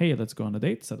saying, hey, let's go on a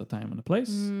date, set a time and a place,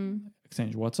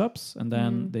 exchange WhatsApps, and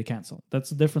then they cancel.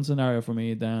 That's a different scenario for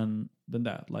me than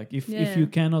that. Like if you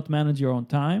cannot manage your own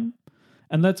time,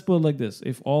 and let's put it like this,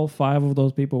 if all 5 of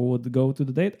those people would go to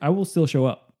the date, I will still show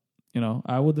up.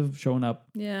 I would have shown up.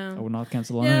 Yeah. I would not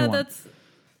cancel on anyone.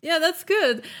 That's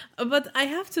good. But I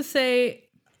have to say,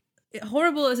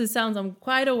 horrible as it sounds, I'm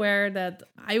quite aware that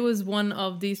I was one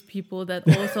of these people that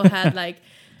also had like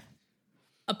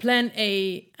a plan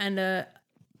A and a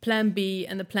plan B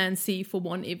and a plan C for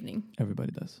one evening.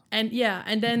 Everybody does. And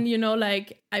then,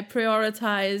 like I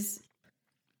prioritize,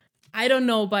 I don't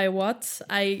know by what.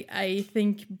 I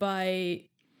think by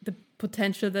the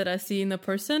potential that I see in a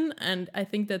person. And I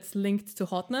think that's linked to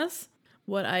hotness,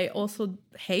 what I also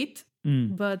hate.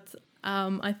 But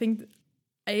I think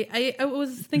I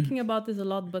was thinking about this a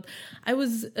lot, but I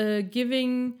was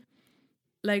giving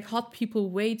like hot people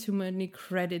way too many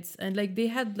credits, and like they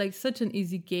had like such an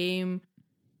easy game,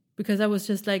 because I was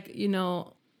just like,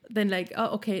 then like,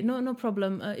 oh, okay, no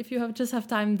problem. If you just have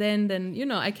time, then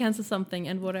I cancel something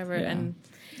and whatever. Yeah. And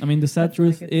I mean, the sad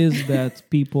truth is that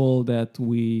people that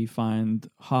we find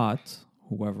hot,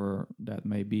 whoever that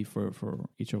may be for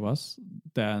each of us,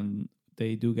 then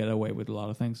they do get away with a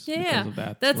lot of things because of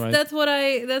that. That's what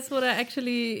I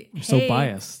actually hate. So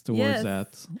biased towards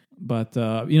that. But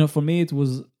for me it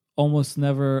was almost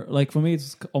never, like, for me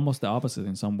it's almost the opposite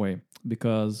in some way,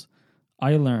 because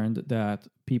I learned that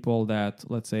people that,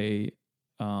 let's say,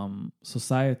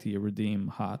 society redeem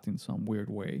hot in some weird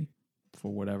way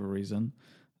for whatever reason,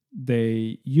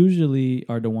 they usually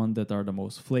are the ones that are the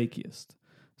most flakiest.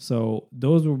 So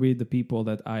those will be the people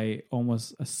that I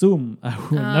almost assume I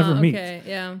will never meet. Okay,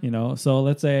 yeah. So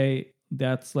let's say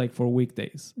that's like for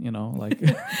weekdays, like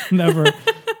never.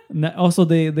 Also,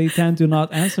 they tend to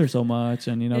not answer so much,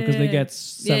 and because they get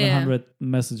 700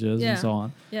 messages and so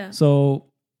on. Yeah. So,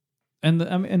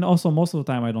 and also most of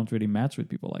the time I don't really match with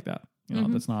people like that.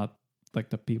 That's not like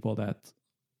the people that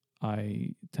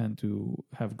I tend to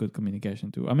have good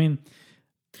communication to. I mean,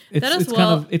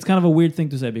 it's kind of a weird thing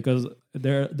to say, because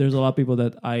there's a lot of people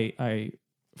that I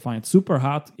find super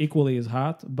hot, equally as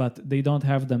hot, but they don't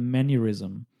have the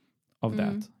mannerism of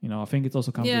that. I think it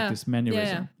also comes with this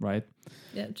mannerism, right?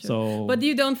 Yeah, true. So, but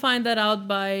you don't find that out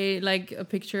by like a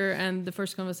picture and the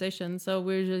first conversation. So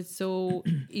we're just so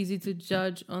easy to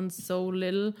judge on so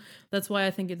little. That's why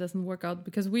I think it doesn't work out,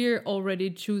 because we're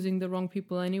already choosing the wrong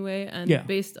people anyway. And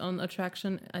based on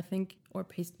attraction, I think, or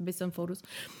based on photos,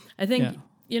 I think,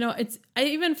 I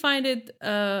even find it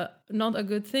not a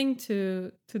good thing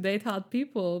to date hot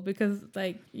people, because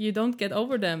like you don't get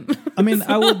over them. I mean,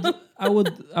 I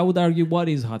would argue, what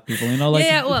is hot people?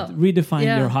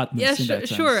 Redefine your hotness. Yeah, in that sense,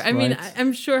 sure. I mean,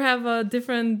 I'm sure have a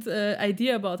different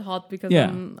idea about hot, because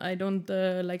I don't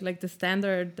like the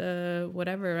standard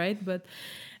whatever, right? But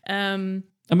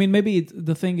I mean, maybe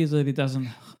the thing is that it doesn't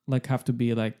like have to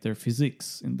be like their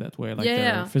physiques in that way, like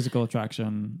their physical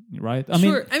attraction, right? I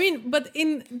mean, but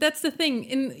that's the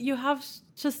thing. You have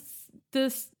just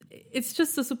this. It's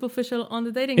just so superficial on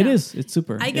the dating app. It is. It's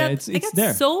super. It's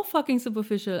there. So fucking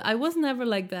superficial. I was never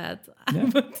like that. Yeah.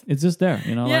 But it's just there.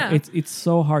 Like it's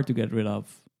so hard to get rid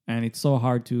of, and it's so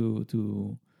hard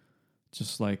to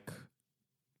just like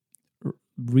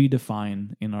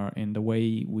redefine in the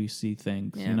way we see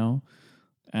things.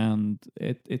 And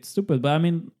it's stupid. But I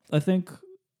mean, I think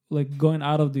like going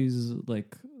out of these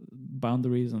like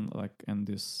boundaries and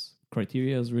this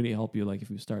criteria has really helped you. Like if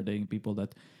you start dating people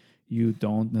that you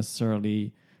don't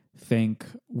necessarily think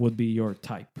would be your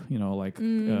type,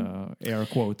 air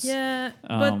quotes. Yeah,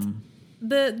 but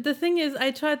the thing is,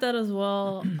 I tried that as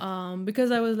well,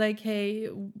 because I was like, hey,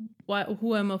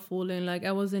 who am I fooling? Like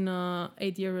I was in a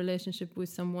 8-year relationship with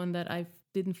someone that I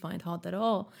didn't find hot at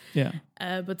all. Yeah.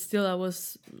 But still I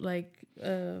was like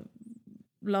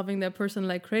loving that person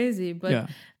like crazy. But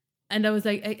and I was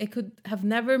like, I could have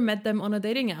never met them on a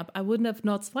dating app. I wouldn't have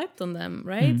not swiped on them,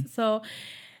 right? So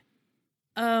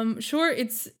sure, I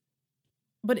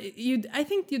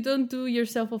think you don't do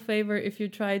yourself a favor if you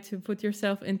try to put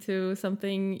yourself into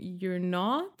something you're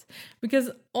not, because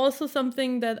also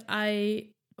something that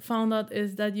I found out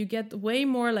is that you get way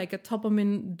more like a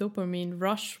dopamine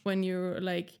rush when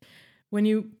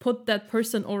you put that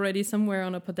person already somewhere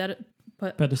on a pedestal,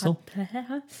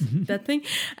 that thing,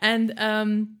 and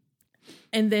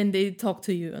then they talk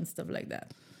to you and stuff like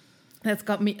that. That's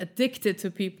got me addicted to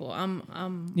people.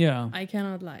 I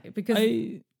cannot lie, because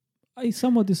I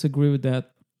somewhat disagree with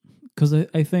that, because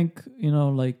I think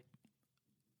like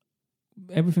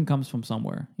everything comes from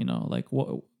somewhere. Like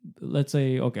let's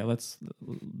say, okay, let's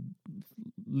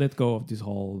let go of this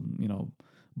whole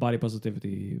body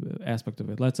positivity aspect of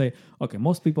it. Let's say, okay,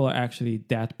 most people are actually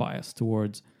that biased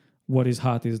towards what is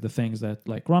hot is the things that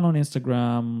like run on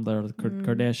Instagram, they're the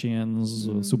Kardashians,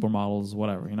 supermodels,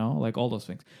 whatever, like all those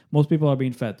things. Most people are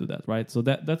being fed to that, right? So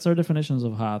that's our definitions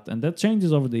of hot, and that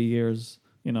changes over the years.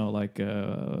 Like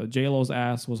J-Lo's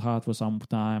ass was hot for some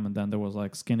time, and then there was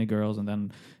like skinny girls, and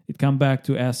then it come back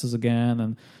to asses again,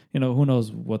 and who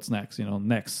knows what's next,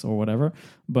 next or whatever.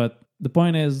 But the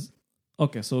point is,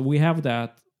 okay, so we have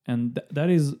that, and that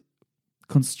is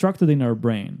constructed in our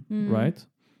brain, right?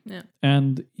 Yeah.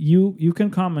 And you can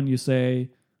come and you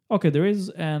say, okay, there is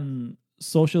an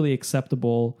socially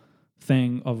acceptable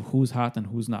thing of who's hot and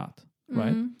who's not,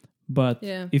 right? But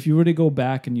if you really go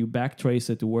back and you backtrace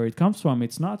it to where it comes from,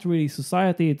 it's not really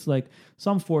society. It's like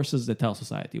some forces that tell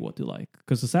society what to like.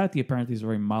 Because society apparently is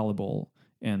very malleable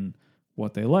in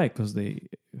what they like, because they,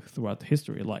 throughout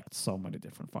history, liked so many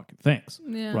different fucking things,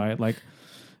 right? Like,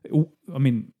 I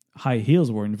mean, high heels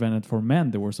were invented for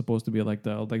men. They were supposed to be like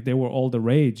they were all the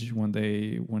rage when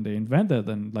they invented,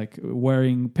 and like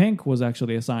wearing pink was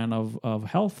actually a sign of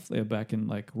health back in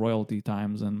like royalty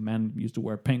times, and men used to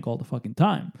wear pink all the fucking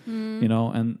time,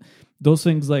 and those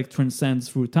things like transcends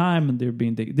through time, and they're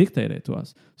being dictated to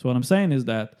us. So what I'm saying is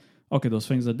that, okay, those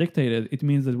things are dictated. It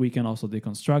means that we can also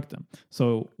deconstruct them.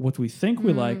 So what we think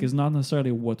we like is not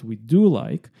necessarily what we do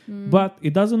like, but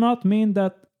it does not mean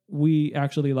that we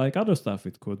actually like other stuff.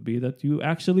 It could be that you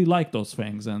actually like those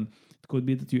things, and it could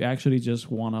be that you actually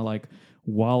just want to like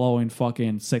wallow in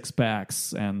fucking six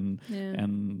packs and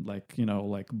like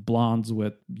like blondes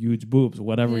with huge boobs,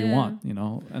 whatever you want,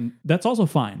 and that's also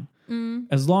fine,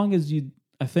 as long as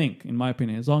I think, in my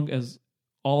opinion, as long as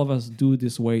all of us do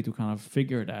this way to kind of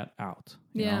figure that out.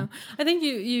 You know? I think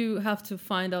you have to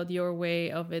find out your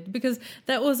way of it, because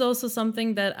that was also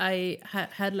something that I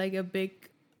had like a big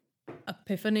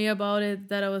epiphany about it,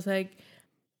 that I was like,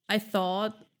 I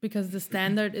thought because the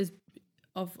standard is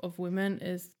of women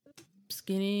is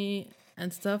skinny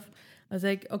and stuff, I was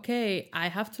like, okay, I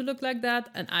have to look like that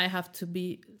and I have to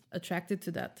be attracted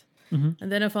to that.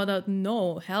 And then I found out,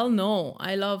 no, hell no,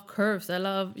 I love curves, I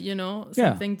love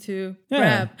something to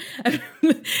grab.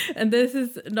 And this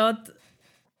is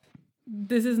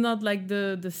not like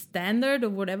the standard or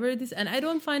whatever it is, and I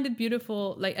don't find it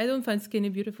beautiful. Like, I don't find skinny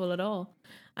beautiful at all.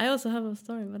 I also have a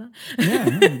story, but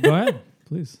go ahead,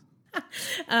 please.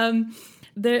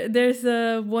 There's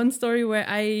one story where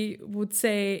I would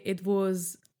say it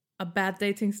was a bad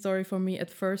dating story for me at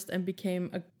first and became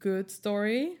a good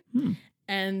story.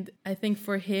 And I think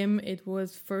for him it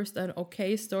was first an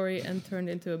okay story and turned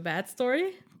into a bad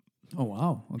story. Oh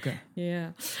wow, okay.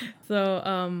 Yeah. So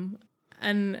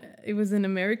and it was an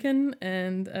American,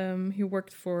 and he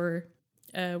worked for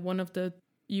one of the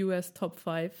US top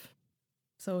 5.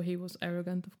 So he was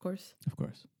arrogant, of course. Of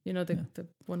course. The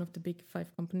one of the big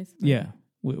 5 companies. Yeah.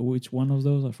 Which one of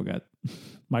those? I forgot.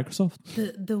 Microsoft?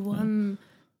 The one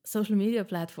social media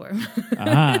platform.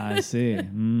 I see.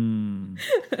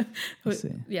 I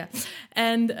see. Yeah.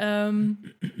 And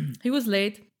he was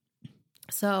late.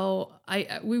 So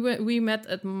we met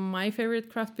at my favorite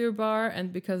craft beer bar,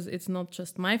 and because it's not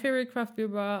just my favorite craft beer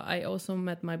bar, I also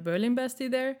met my Berlin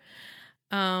bestie there.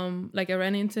 Like, I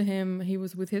ran into him, he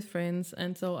was with his friends,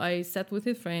 and so I sat with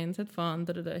his friends, had fun,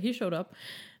 He showed up,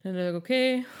 and they're like,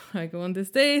 okay, I go on this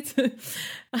date.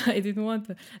 I didn't want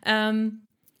to.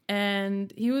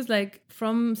 And he was like,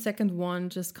 from second one,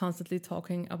 just constantly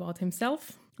talking about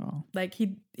himself. Oh. Like,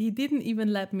 he didn't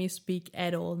even let me speak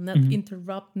at all, not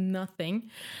interrupt, nothing.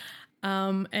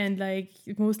 And like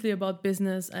mostly about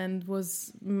business, and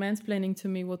was mansplaining to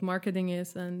me what marketing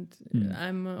is, and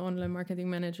I'm an online marketing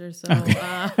manager, so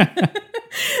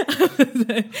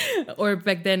or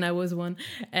back then I was one,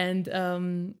 and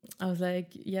I was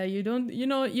like, yeah, you don't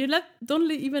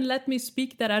even let me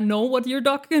speak, that I know what you're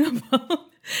talking about.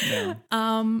 Yeah.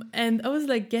 And I was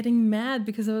like getting mad,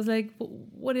 because I was like,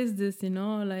 what is this,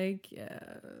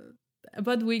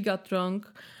 but we got drunk,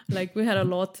 like we had a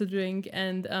lot to drink,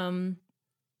 and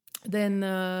then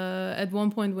at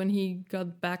one point when he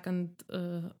got back and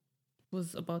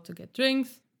was about to get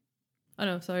drinks,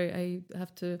 sorry, I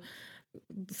have to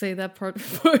say that part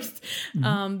first,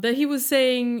 that he was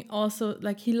saying also,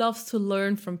 like, he loves to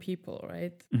learn from people,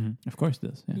 right? Of course he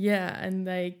does. Yeah, and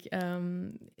like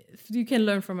you can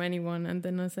learn from anyone. And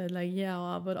then I said, like,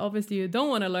 but obviously you don't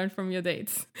want to learn from your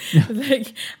dates.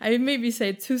 Like, I maybe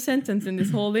said 2 sentences in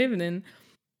this whole evening,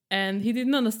 and he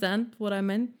didn't understand what I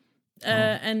meant.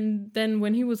 And then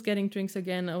when he was getting drinks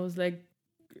again, I was like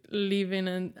leaving,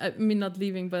 and I mean not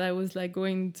leaving, but I was like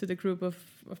going to the group of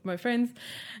my friends,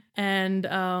 and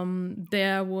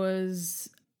there was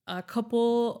a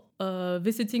couple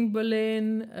visiting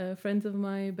Berlin, friends of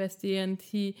my bestie,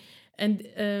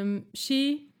 and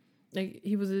she, like,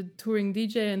 he was a touring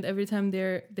DJ, and every time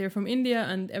they're from India,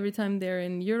 and every time they're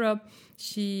in Europe,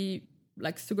 she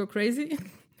likes to go crazy.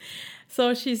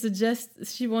 So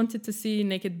she wanted to see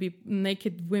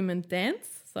naked women dance.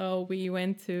 So we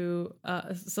went to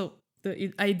so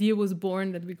the idea was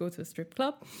born that we go to a strip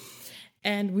club,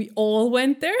 and we all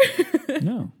went there.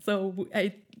 No. So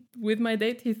with my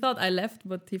date, he thought I left,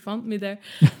 but he found me there.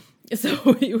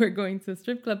 So we were going to a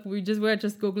strip club. We were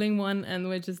just Googling one, and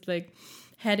we're just like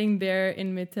heading there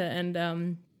in Mitte,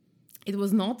 and it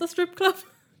was not a strip club.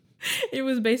 It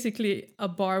was basically a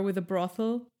bar with a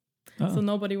brothel. Oh. So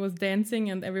nobody was dancing,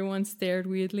 and everyone stared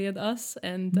weirdly at us.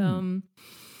 And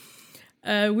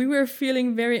we were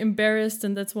feeling very embarrassed,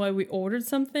 and that's why we ordered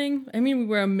something. I mean, we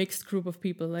were a mixed group of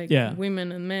people, like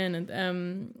women and men,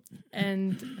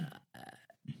 and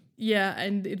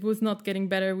it was not getting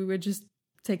better. We were just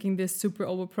taking this super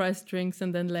overpriced drinks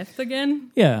and then left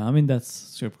again. Yeah, I mean, that's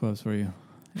strip clubs for you.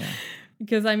 Yeah.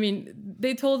 Because, I mean,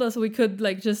 they told us we could,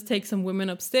 like, just take some women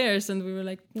upstairs, and we were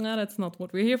like, no, that's not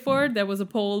what we're here for. There was a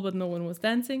pole, but no one was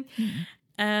dancing.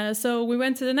 So we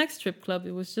went to the next strip club.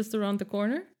 It was just around the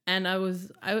corner. And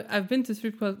I've been to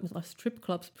strip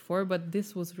clubs before, but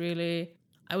this was really,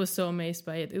 I was so amazed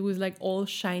by it. It was like all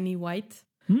shiny white,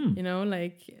 you know,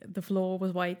 like the floor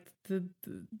was white, the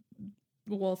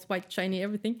walls white, shiny,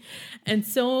 everything. And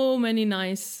so many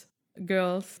nice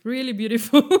girls, really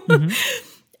beautiful.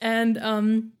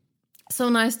 And so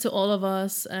nice to all of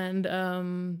us. And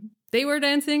they were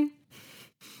dancing.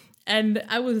 And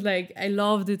I was like, I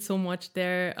loved it so much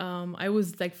there. I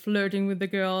was like flirting with the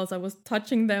girls. I was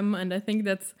touching them. And I think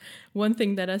that's one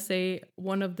thing that I say,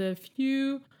 one of the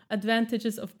few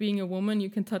advantages of being a woman, you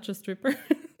can touch a stripper.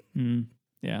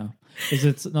 Yeah. Is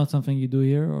it not something you do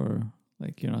here, or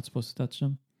like you're not supposed to touch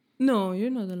them? No, you're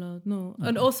not allowed. No. Okay.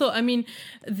 And also, I mean,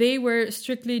 they were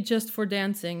strictly just for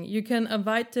dancing. You can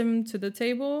invite them to the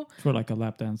table. For like a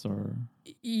lap dance or...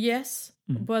 Yes,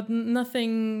 but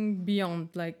nothing beyond,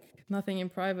 like nothing in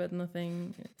private,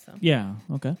 nothing. So. Yeah,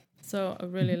 okay. So I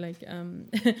really like...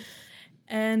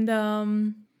 and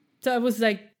so I was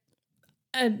like...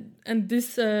 And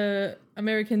this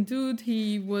American dude,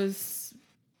 he was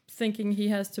thinking he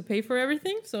has to pay for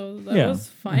everything, so that was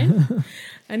fine.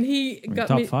 And he got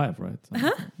top me... five, right?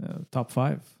 So, top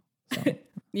five. So.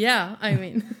 Yeah, I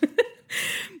mean...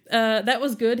 that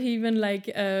was good. He even like...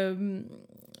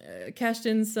 cashed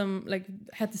in some, like,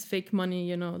 had this fake money,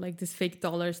 you know, like this fake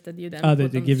dollars that you then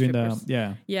they give you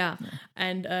the yeah.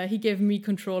 And he gave me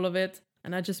control of it,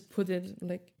 and I just put it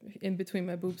like in between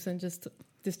my boobs and just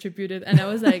distributed. And I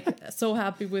was like so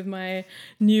happy with my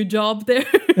new job there.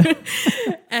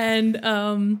 And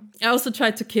I also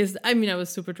tried to kiss. I mean, I was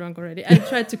super drunk already. I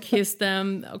tried to kiss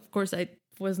them. Of course, I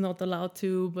was not allowed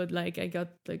to, but like I got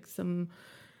like some.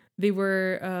 They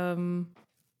were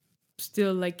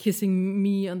still like kissing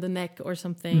me on the neck or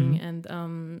something, and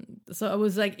so I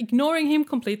was like ignoring him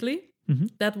completely.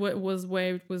 That was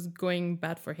where it was going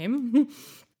bad for him.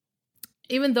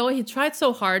 Even though he tried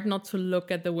so hard not to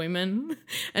look at the women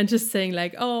and just saying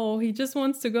like, oh, he just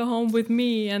wants to go home with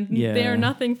me and they're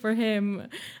nothing for him.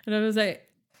 And I was like,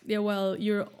 yeah, well,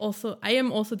 I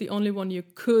am also the only one you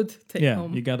could take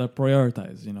home. Yeah, you gotta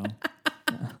prioritize, you know.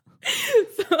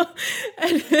 So,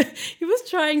 and he was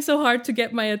trying so hard to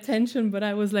get my attention, but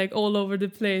I was like all over the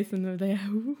place, and I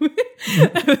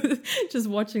was just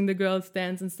watching the girls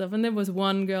dance and stuff. And there was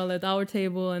one girl at our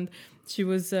table, and she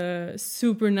was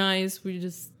super nice. We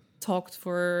just talked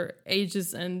for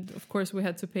ages, and of course we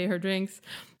had to pay her drinks,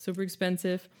 super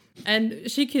expensive. And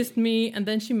she kissed me, and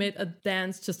then she made a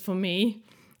dance just for me,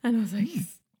 and I was like,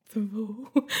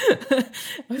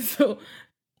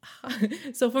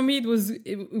 so for me it was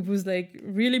like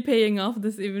really paying off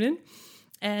this evening.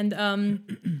 And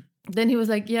then he was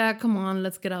like, yeah, come on,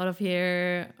 let's get out of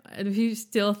here. And he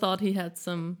still thought he had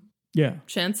some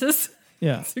chances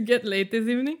to get late this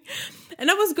evening.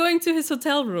 And I was going to his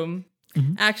hotel room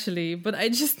actually, but I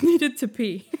just needed to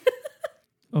pee.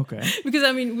 Okay. Because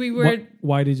I mean, we were...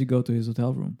 Why did you go to his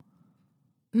hotel room?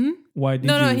 Why did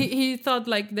No, he thought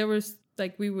like there was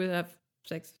like we would have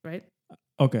sex, right?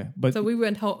 Okay, but so we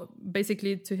went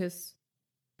basically to his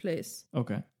place.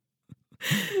 Okay.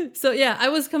 So yeah, I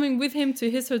was coming with him to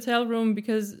his hotel room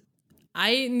because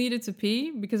I needed to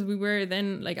pee, because we were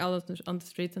then like out on the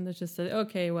streets, and I just said,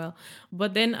 okay, well,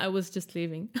 but then I was just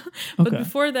leaving. But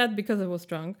before that, because I was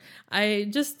drunk, I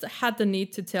just had the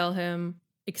need to tell him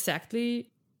exactly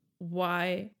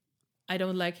why I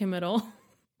don't like him at all.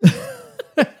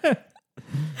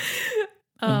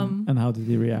 And how did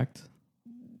he react?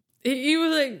 he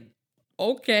was like,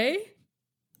 okay,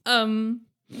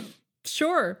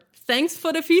 sure. Thanks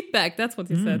for the feedback. That's what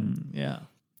he said. Yeah.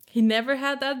 He never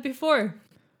had that before.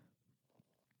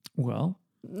 Well,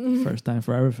 first time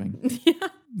for everything. Yeah.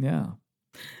 Yeah.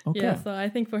 Okay. Yeah, so I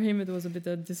think for him it was a bit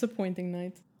a disappointing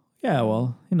night. Yeah,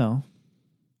 well,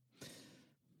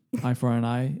 eye for an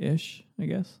eye-ish, I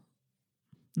guess,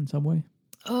 in some way.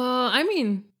 I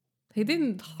mean, he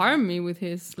didn't harm me with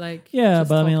his Yeah, just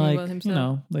but I mean, talking about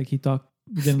himself. he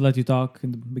didn't let you talk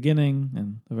in the beginning,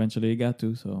 and eventually you got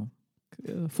to. So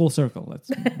full circle. Let's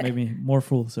maybe more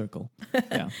full circle.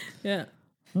 Yeah. Yeah.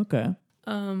 Okay.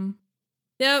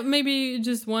 Yeah, maybe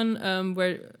just one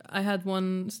where I had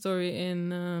one story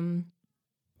in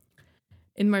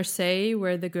Marseille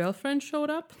where the girlfriend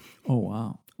showed up Oh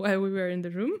wow. while we were in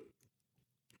the room,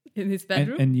 in his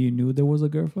bedroom. And you knew there was a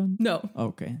girlfriend? No.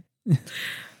 Okay.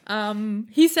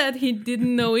 He said he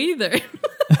didn't know either.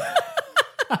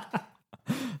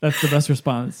 That's the best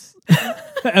response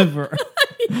ever.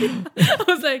 I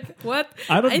was like, what?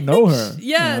 I don't know think her.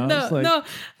 Yeah, It's no.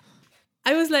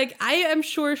 I was like, I am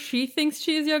sure she thinks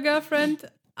she is your girlfriend.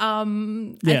 I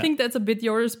think that's a bit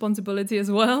your responsibility as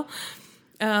well.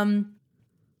 And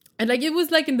it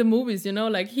was like in the movies,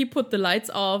 he put the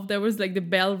lights off. There was like the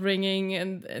bell ringing,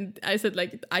 and I said,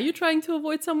 like, are you trying to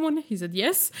avoid someone? He said,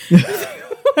 yes.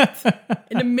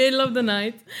 In the middle of the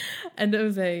night. And I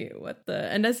was like, what the?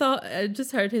 And I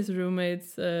just heard his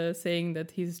roommates saying that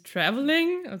he's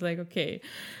traveling. I was like, okay,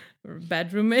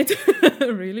 bad roommate,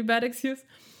 really bad excuse.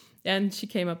 And she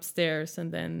came upstairs,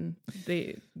 and then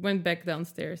they went back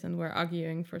downstairs and were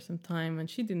arguing for some time, and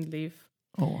she didn't leave.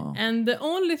 Oh wow. And the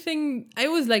only thing, I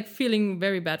was like feeling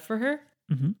very bad for her.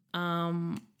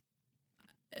 Mm-hmm.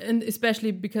 And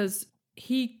especially because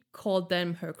he called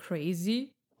them her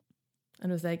crazy.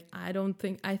 And was like, I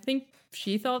think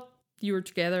she thought you were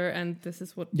together, and this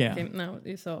is what came now.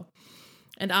 So,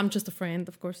 and I'm just a friend,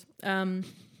 of course. And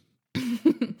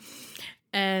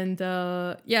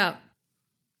yeah,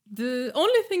 the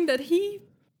only thing that he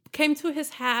came to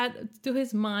his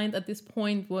mind at this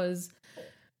point was,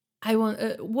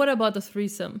 what about the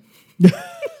threesome?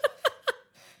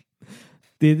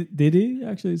 Did he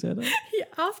actually say that? He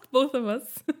asked both of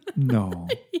us. No.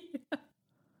 Yeah.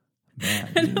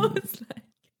 Man, And I was like,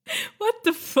 what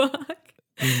the fuck?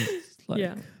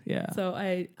 Yeah. So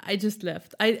I just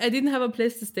left. I didn't have a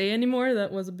place to stay anymore.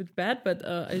 That was a bit bad, but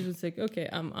I was like, okay,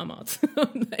 I'm out.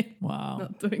 I'm like, Wow.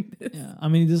 not doing this. Yeah. I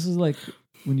mean, this is like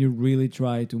when you really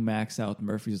try to max out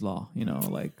Murphy's Law,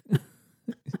 like...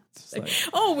 It's like,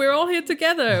 oh, we're all here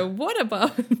together. What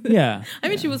about? Yeah. I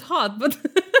mean, she was hot, but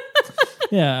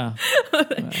yeah.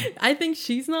 I think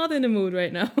she's not in the mood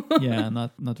right now. Yeah,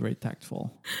 not very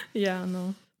tactful. Yeah,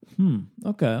 no.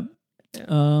 Okay.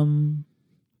 Yeah.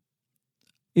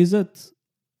 Is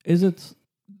it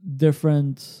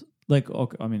different? Like,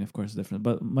 okay, I mean, of course, different.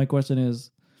 But my question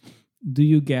is, do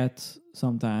you get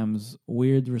sometimes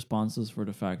weird responses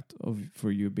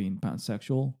for you being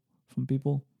pansexual from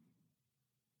people?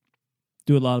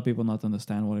 Do a lot of people not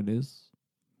understand what it is?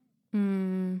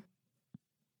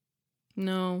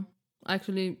 No,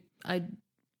 actually, I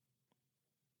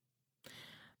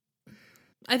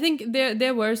think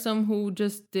there were some who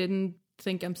just didn't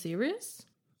think I'm serious.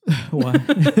 Why?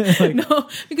 No,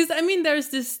 because I mean, there's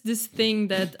this thing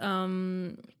that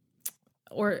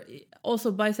or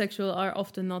also bisexual are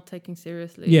often not taken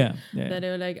seriously. Yeah. That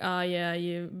they're like,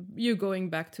 you're going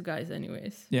back to guys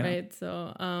anyways, right?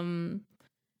 So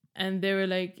and they were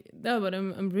like, no, but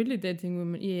I'm really dating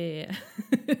women. Yeah.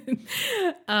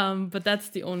 But that's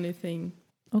the only thing.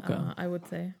 Okay. I would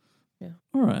say. Yeah.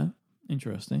 All right.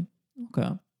 Interesting. Okay.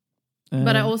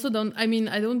 But I also don't. I mean,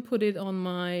 I don't put it on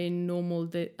my normal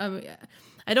date. I mean,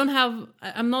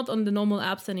 I'm not on the normal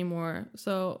apps anymore.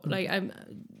 So like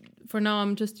for now,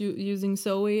 I'm just using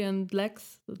Zoe and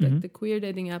Lex, like the queer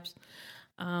dating apps.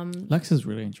 Lex is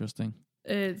really interesting.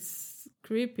 It's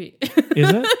creepy. Is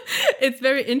it? It's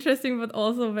very interesting, but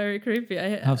also very creepy.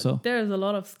 How so? There's a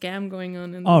lot of scam going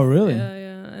on. Oh, really?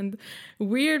 Yeah. And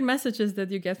weird messages that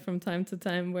you get from time to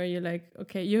time where you're like,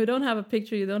 okay, you don't have a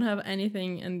picture, you don't have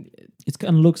anything. And it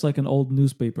kind of looks like an old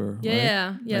newspaper. Yeah.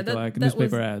 Right? Yeah. Like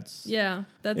newspaper ads. Yeah.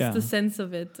 That's the sense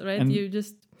of it, right? And you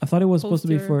just... I thought it was supposed to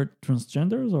be for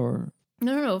transgenders or...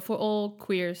 No, for all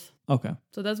queers. Okay.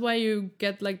 So that's why you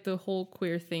get like the whole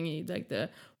queer thingy, like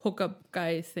the hookup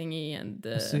guy thingy and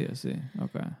the... I see.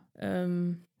 Okay.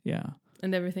 Yeah.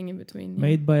 And everything in between.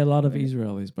 Made by a lot of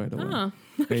Israelis, by the way.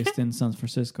 Okay. Based in San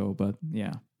Francisco, but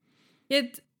yeah.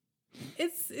 It's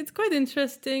quite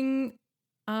interesting,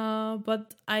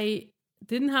 but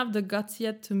didn't have the guts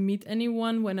yet to meet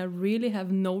anyone when I really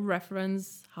have no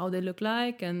reference how they look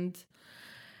like, and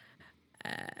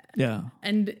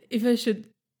if I should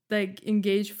like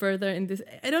engage further in this.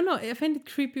 I don't know. I find it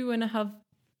creepy when I have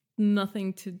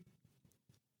nothing to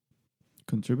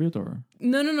contribute, or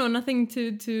nothing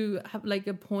to have like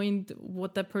a point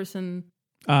what that person.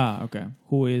 Okay.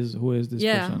 Who is this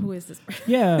person? Who is this person?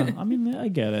 Yeah, I mean, I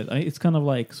get it. It's kind of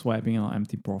like swiping on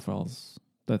empty profiles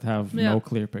that have no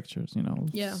clear pictures, you know.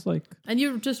 It's like, and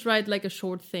you just write like a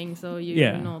short thing, so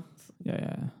you're not.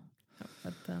 Yeah.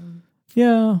 But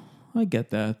yeah, I get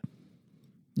that.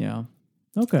 Yeah.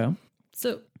 Okay.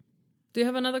 So, do you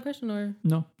have another question, or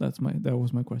no? That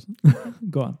was my question.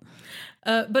 Go on.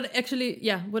 But actually,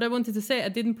 what I wanted to say, I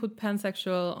didn't put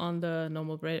pansexual on the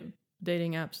normal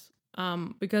dating apps.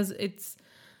 Because it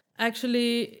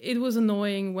was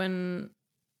annoying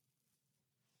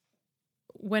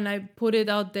when I put it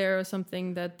out there or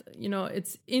something that, you know,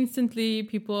 it's instantly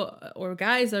people or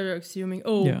guys are assuming,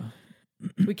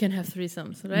 we can have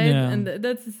threesomes, right? Yeah. And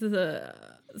that's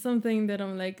something that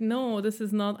I'm like, no, this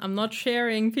is not, I'm not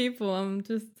sharing people. I'm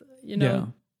just, you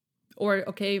know, or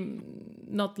okay,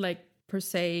 not like per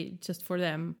se just for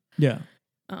them. Yeah.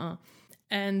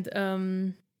 And,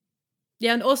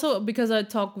 and also because I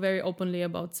talk very openly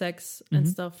about sex and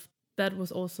stuff, that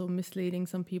was also misleading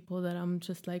some people that I'm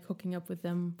just like hooking up with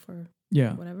them for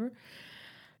whatever.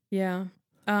 Yeah.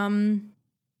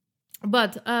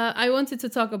 But I wanted to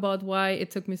talk about why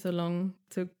it took me so long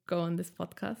to go on this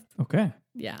podcast. Okay.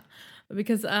 Yeah.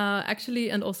 Because actually,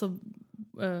 and also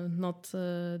not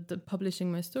the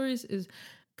publishing my stories, is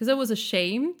because I was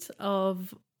ashamed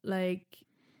of like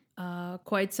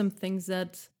quite some things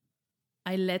that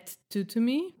I let do to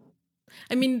me.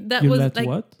 I mean, that was like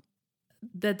what?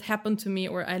 That happened to me,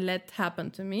 or I let happen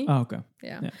to me. Oh, okay.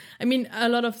 Yeah. I mean, a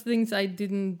lot of things I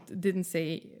didn't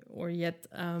say or yet,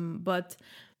 but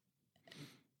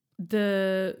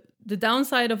the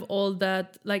downside of all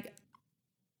that, like,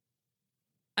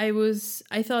 I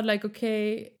thought like,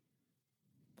 okay,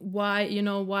 why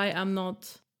I'm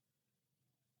not,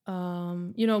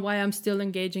 why I'm still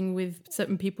engaging with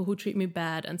certain people who treat me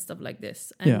bad and stuff like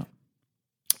this. And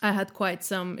I had quite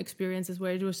some experiences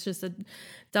where it was just a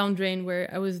down drain where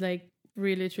I was like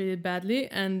really treated badly,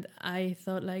 and I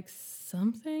thought like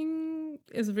something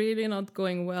is really not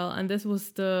going well. And this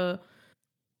was that's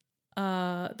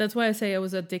why I say I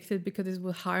was addicted, because it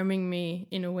was harming me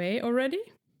in a way already.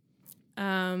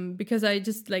 Because I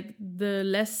just like, the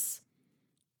less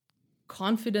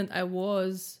confident I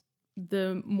was,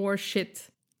 the more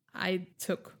shit I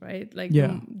took, right? Like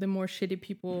the more shitty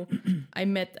people I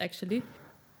met actually.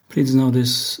 Please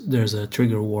notice there's a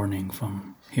trigger warning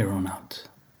from here on out.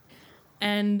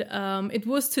 And it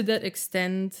was to that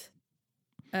extent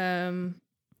that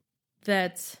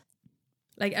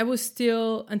like I was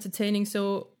still entertaining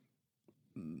so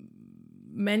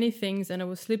many things, and I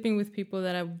was sleeping with people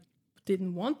that I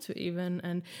didn't want to even,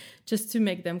 and just to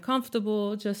make them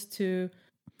comfortable, just to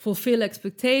fulfill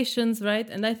expectations, right?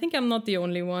 And I think I'm not the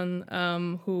only one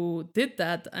who did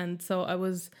that. And so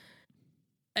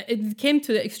it came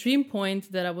to the extreme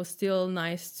point that I was still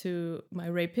nice to my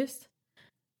rapist.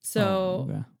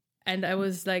 So, and I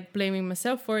was like blaming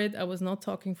myself for it. I was not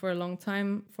talking for a long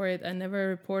time for it. I never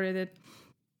reported it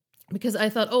because I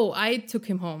thought, I took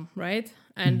him home, right?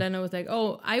 And then I was like,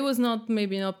 I was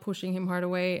maybe not pushing him hard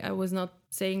away. I was not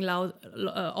saying loud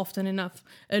often enough,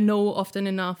 no often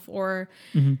enough, or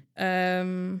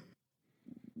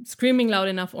screaming loud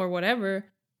enough or whatever.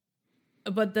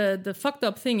 But the fucked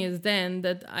up thing is then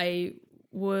that I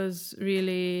was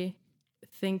really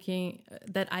thinking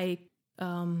that I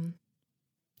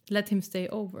let him stay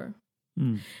over.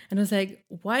 And I was like,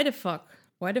 why the fuck?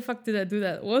 Why the fuck did I do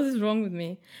that? What is wrong with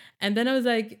me? And then I was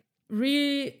like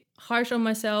really harsh on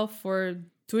myself for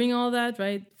doing all that,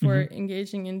 right? For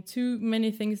engaging in too many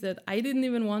things that I didn't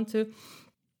even want to.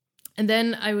 And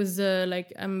then I was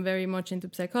I'm very much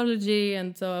into psychology.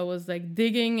 And so I was like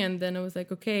digging, and then I was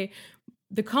like, okay,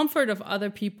 the comfort of other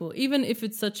people, even if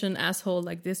it's such an asshole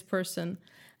like this person,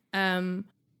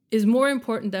 is more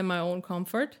important than my own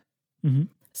comfort.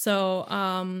 So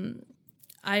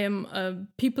I am a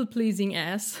people-pleasing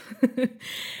ass.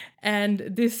 And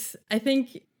this, I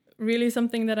think, really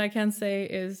something that I can say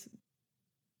is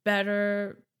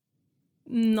better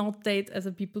not date as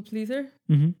a people-pleaser.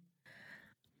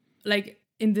 Like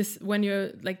in this, when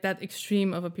you're like that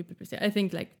extreme of a people-pleaser. I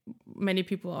think like many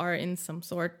people are in some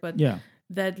sort, but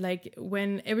that like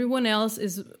when everyone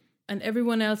else's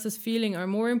feeling are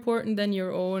more important than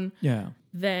your own,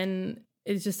 then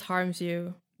it just harms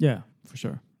you. Yeah, for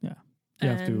sure. Yeah. You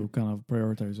have to kind of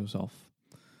prioritize yourself.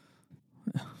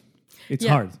 It's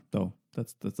hard though.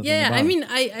 That's the thing about I it. mean,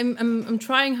 I'm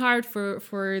trying hard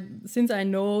for since I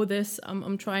know this,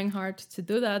 I'm trying hard to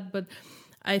do that, but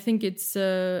I think it's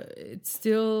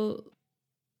still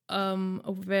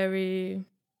a very,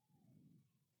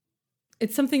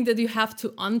 it's something that you have to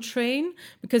untrain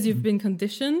because you've been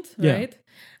conditioned, right?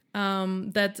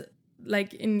 That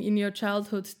like in your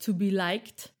childhood, to be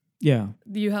liked,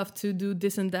 you have to do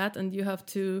this and that, and you have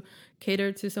to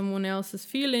cater to someone else's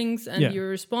feelings, and you're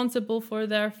responsible for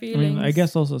their feelings. I mean, I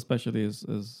guess also especially as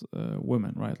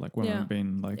women, right? Like women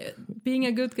being like being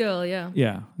a good girl,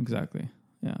 yeah, exactly,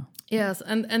 yeah. Yes,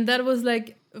 and that was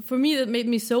like, for me, that made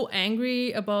me so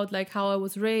angry about like how I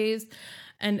was raised,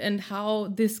 and how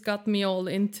this got me all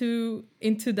into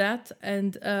that.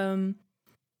 And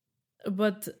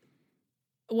but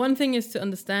one thing is to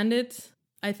understand it.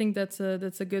 I think that's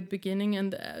a good beginning.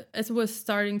 And as I was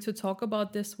starting to talk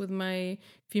about this with my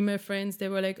female friends, they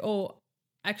were like, "Oh,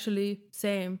 actually,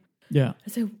 same." Yeah. I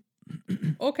said,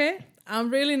 "Okay, I'm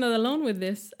really not alone with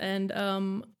this." And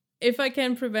if I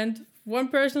can prevent one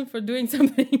person for doing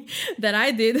something that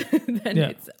I did, then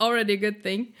it's already a good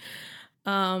thing.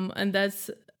 And that's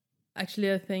actually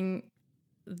a thing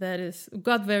that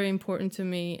got very important to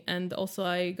me. And also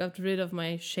I got rid of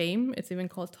my shame. It's even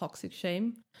called toxic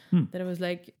shame. That I was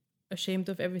like ashamed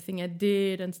of everything I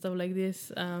did and stuff like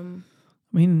this. I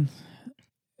mean,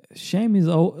 shame is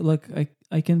like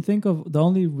I can think of the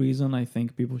only reason I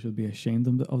think people should be ashamed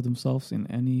of themselves in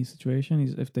any situation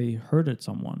is if they hurted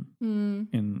someone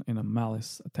in a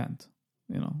malice attempt.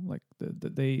 You know, like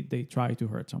they try to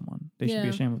hurt someone. They should be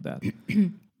ashamed of that.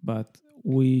 But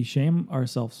we shame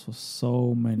ourselves for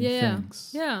so many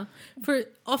things. Yeah, for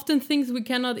often things we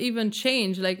cannot even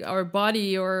change, like our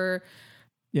body or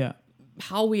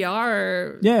how we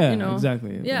are. Yeah, you know?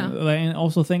 Exactly. Yeah, and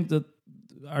also think that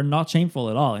are not shameful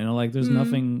at all. You know, like there's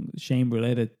nothing shame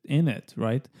related in it,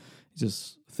 right? It's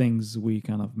just things we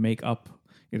kind of make up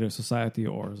either as society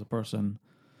or as a person.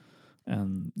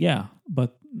 And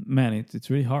but man, it's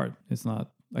really hard. It's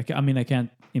not like, I mean, I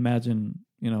can't imagine,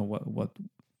 you know, what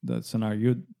the scenario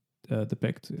you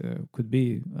depict could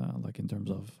be like in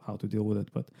terms of how to deal with it.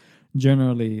 But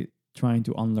generally, trying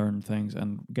to unlearn things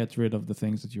and get rid of the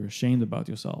things that you're ashamed about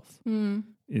yourself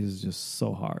is just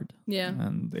so hard. Yeah.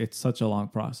 And it's such a long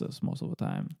process most of the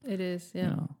time. It is, yeah. You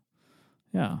know?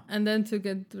 Yeah. And then to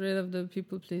get rid of the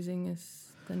people pleasing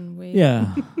is then way...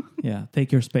 Yeah. Yeah.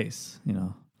 Take your space, you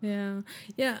know. Yeah.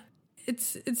 Yeah.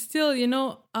 It's still, you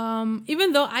know,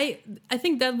 even though I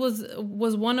think that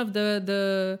was one of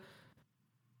the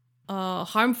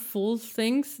harmful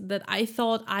things, that I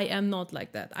thought I am not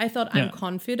like that. I thought I'm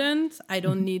confident. I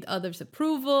don't need others'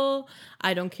 approval.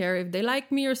 I don't care if they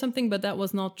like me or something, but that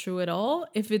was not true at all.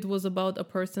 If it was about a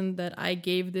person that I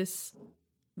gave this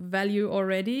value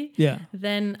already,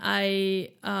 then I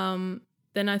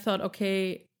thought,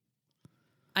 okay,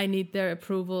 I need their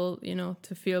approval, you know,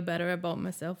 to feel better about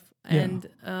myself. And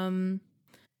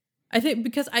I think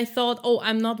because I thought, oh,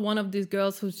 I'm not one of these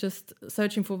girls who's just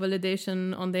searching for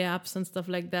validation on the apps and stuff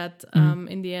like that.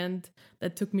 In the end,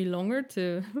 that took me longer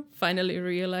to finally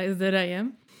realize that I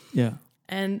am. Yeah.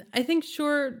 And I think,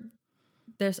 sure,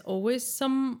 there's always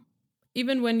some,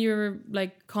 even when you're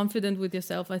like confident with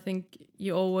yourself, I think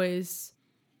you always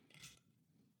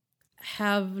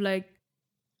have like,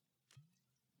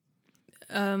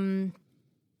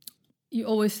 you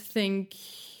always think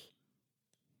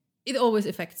it always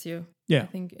affects you. Yeah. I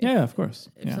think of course.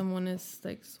 If someone is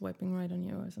like swiping right on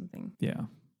you or something. Yeah.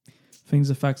 Things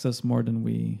affects us more than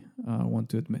we want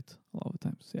to admit a lot of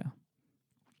times. Yeah.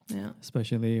 Yeah.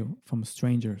 Especially from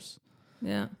strangers.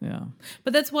 Yeah. Yeah.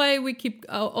 But that's why we keep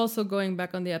also going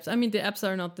back on the apps. I mean, the apps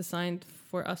are not designed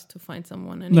for us to find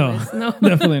someone anyways. No.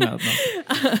 Definitely not.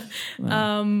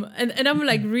 No. And I'm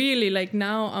like, really, like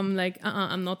now I'm like,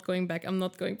 I'm not going back. I'm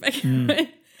not going back.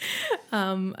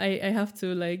 I have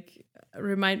to like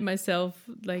remind myself,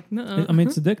 like, no. I mean,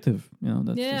 it's addictive. You know,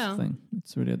 that's just the thing.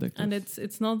 It's really addictive. And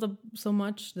it's not so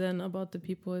much then about the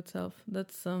people itself.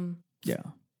 That's yeah.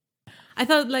 I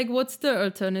thought, like, what's the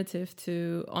alternative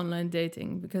to online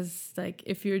dating? Because like,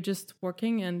 if you're just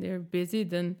working and you're busy,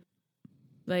 then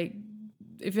like,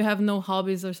 if you have no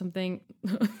hobbies or something,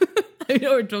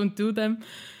 or don't do them.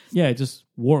 Yeah, just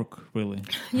work, really.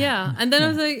 Yeah. And then I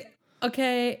was like,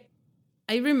 okay,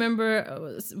 I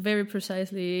remember very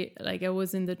precisely, like I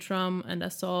was in the tram and I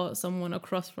saw someone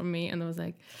across from me and I was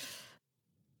like,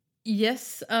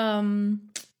 yes,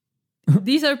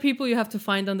 these are people you have to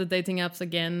find on the dating apps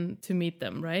again to meet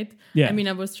them, right? Yeah. I mean,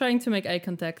 I was trying to make eye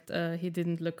contact. He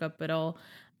didn't look up at all.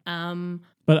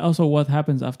 But also, what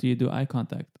happens after you do eye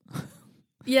contact?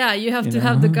 Yeah, you have You to know?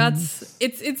 have the guts.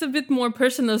 It's a bit more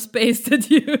personal space that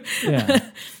you Yeah.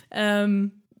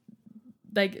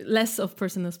 like less of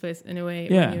personal space in a way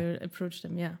Yeah. when you approach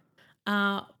them. Yeah.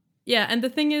 Yeah, and the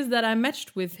thing is that I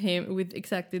matched with him with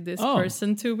exactly this Oh.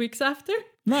 person 2 weeks after,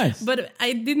 Nice. but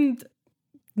I didn't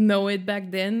know it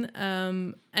back then.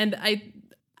 And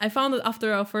I found it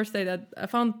after our first date that I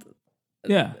found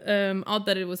yeah. out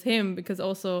that it was him, because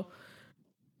also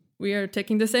we are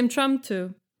taking the same tram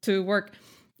to work.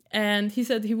 And he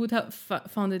said he would have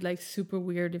found it like super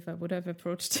weird if I would have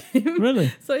approached him. Really?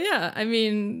 So yeah, I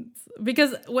mean,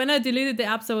 because when I deleted the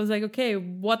apps, I was like, okay,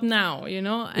 what now? You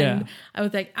know? And Yeah. I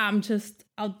was like, I'm just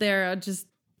out there. I just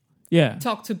Yeah.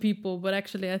 talk to people. But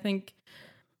actually, I think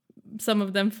some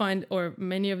of them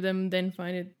many of them then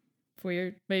find it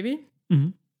weird, maybe.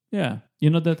 Mhm. Yeah. You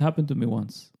know, that happened to me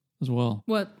once as well.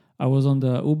 What? I was on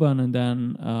the U-Bahn, and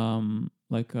then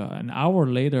an hour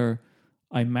later,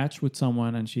 I matched with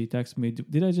someone, and she texted me,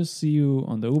 "Did I just see you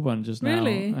on the U-Bahn just now?"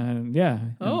 Really? And yeah.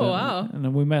 Oh, wow. And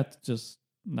then we met. Just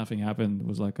nothing happened. It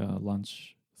was like a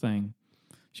lunch thing.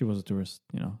 She was a tourist,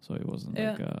 you know, so it wasn't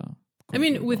Yeah. like. I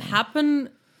mean, with Happen,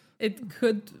 it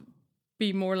could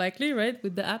be more likely, right?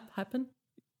 With the app Happen.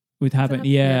 It happened.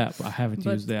 Happen? Yeah, I haven't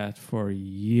But- used that for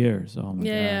years. Oh my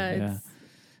Yeah, god.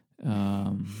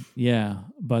 it's Yeah,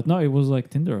 but no, it was like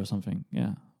Tinder or something.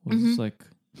 Yeah, it was Mhm. like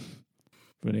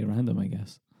really random, I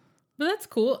guess. But that's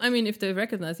cool. I mean, if they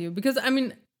recognize you, because I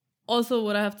mean, also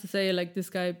what I have to say, like this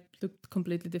guy looked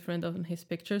completely different on his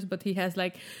pictures, but he has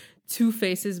like two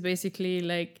faces, basically,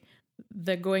 like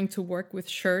the going to work with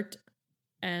shirt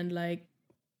and like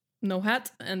no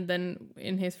hat, and then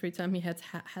in his free time he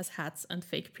has hats and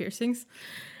fake piercings.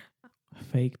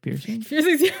 Fake piercing?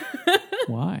 Piercings, yeah.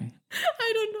 Why?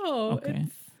 I don't know. Okay.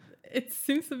 It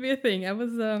seems to be a thing. I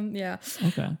was yeah.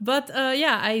 Okay. But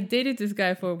yeah, I dated this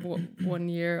guy for 1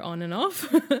 year on and off.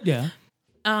 Yeah.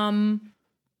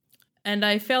 And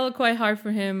I fell quite hard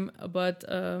for him, but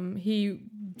he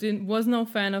was no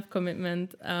fan of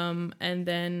commitment. And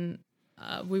then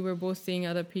we were both seeing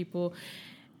other people,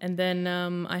 and then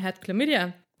I had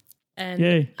chlamydia, and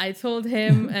Yay. I told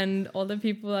him and all the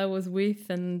people I was with,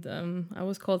 and I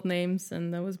was called names,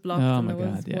 and I was blocked, Oh and my I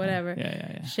was god. Yeah. whatever,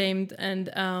 Yeah. shamed, and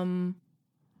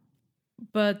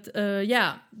but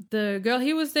yeah, the girl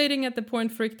he was dating at the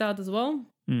point freaked out as well,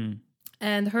 Mm.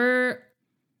 and her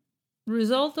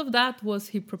result of that was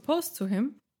he proposed to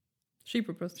him. She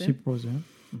proposed to She him. proposed to him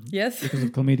Yes. because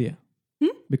of chlamydia.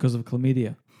 Because of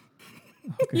chlamydia.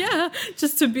 Okay. Yeah,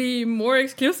 just to be more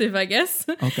exclusive, I guess.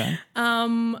 Okay.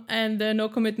 And the no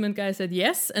commitment guy said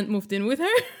yes and moved in with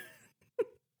her.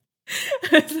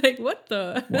 It's like, what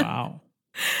the? Wow.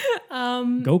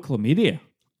 Um, Go chlamydia.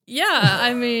 yeah,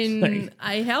 I mean, Like-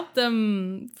 I helped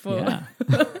them for Yeah.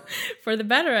 for the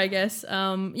better, I guess.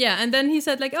 Yeah, and then he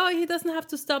said like, oh, he doesn't have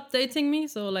to stop dating me,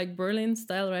 so like Berlin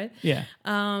style, right? Yeah.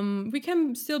 We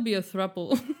can still be a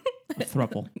throuple. A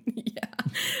throuple. Yeah.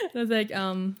 I was like,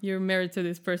 you're married to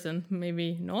this person,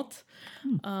 maybe not.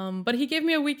 But he gave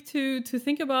me a week to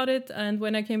think about it, and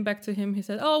when I came back to him, he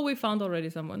said, oh, we found already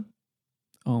someone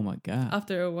Oh my god.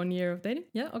 after 1 year of dating.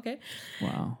 Yeah, okay.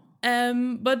 Wow.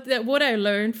 But what I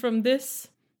learned from this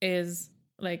is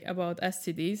like about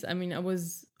STDs. I mean, I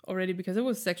was already, because I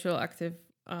was sexual active,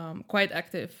 quite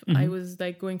active. I was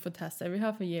like going for tests every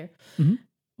half a year. Mhm.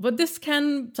 But this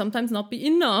can sometimes not be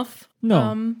enough. No,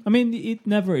 I mean it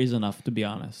never is enough, to be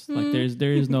honest. Like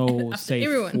there is no After safe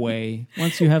everyone. way.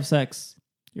 Once you have sex,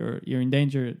 you're in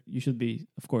danger. You should be,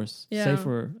 of course, Yeah.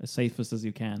 as safest as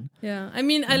you can. Yeah, I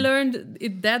mean, I learned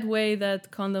it that way,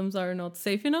 that condoms are not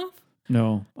safe enough.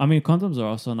 No, I mean condoms are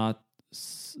also not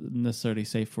necessarily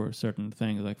safe for certain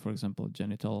things. Like for example,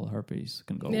 genital herpes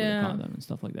can go with a Yeah. condom and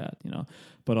stuff like that. You know,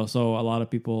 but also a lot of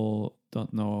people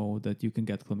don't know that you can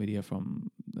get chlamydia from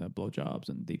blowjobs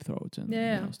and deep throats and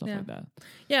stuff yeah. like that.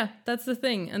 Yeah, that's the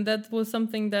thing. And that was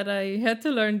something that I had to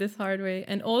learn this hard way.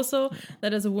 And also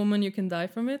that as a woman, you can die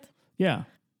from it. Yeah,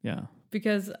 yeah.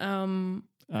 Because,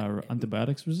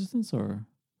 Antibiotics resistance or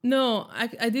no,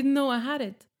 I didn't know I had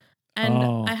it. And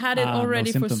I had it no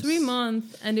already for symptoms. 3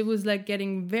 months, and it was like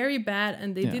getting very bad,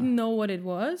 and they didn't know what it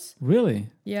was. really?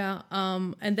 Yeah.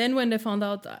 And then when they found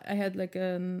out I had like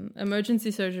an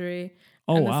emergency surgery,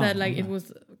 Oh, and wow. they said like Okay. it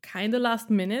was kind of last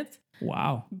minute,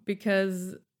 Wow.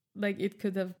 because like it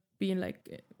could have been like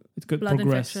It could blood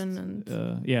progress. infection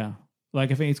and Yeah.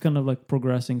 Like I think it's kind of like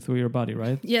progressing through your body,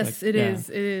 right? yes, like, it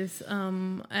is.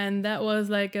 And that was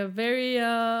like a very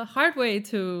hard way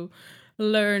to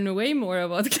learn way more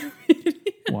about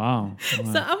chlamydia. Wow.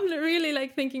 So I'm really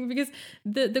like thinking, because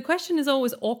the question is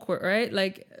always awkward, right?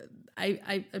 Like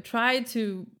I try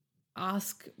to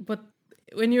ask, but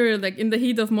when you're like in the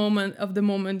heat of the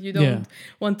moment, you don't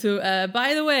want to,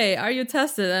 by the way, are you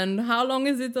tested and how long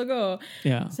is it ago?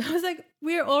 Yeah. So I was like,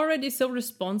 we're already so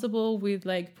responsible with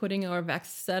like putting our vax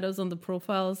status on the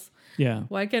profiles. Yeah.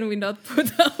 Why can we not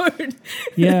put our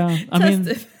Yeah. I mean,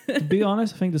 tested? to be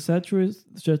honest, I think the sad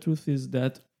truth is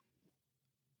that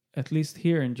at least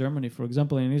here in Germany, for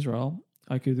example, in Israel,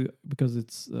 because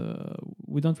it's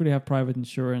we don't really have private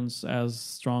insurance as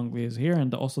strongly as here,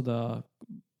 and also the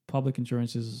public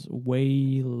insurance is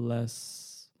way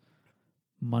less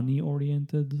money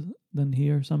oriented than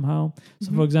here somehow.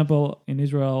 So for example, in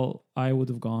Israel, I would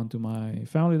have gone to my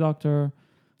family doctor,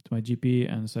 to my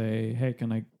GP, and say, hey,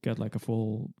 can I get like a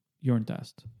full urine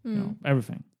test? You know,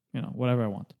 everything, whatever I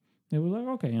want. They were like,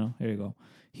 okay, here you go.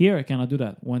 Here I cannot do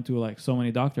that. Went to like so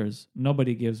many doctors.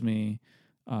 Nobody gives me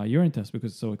urine test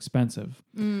because it's so expensive.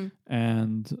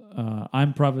 And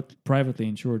I'm privately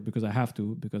insured because I have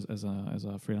to, because as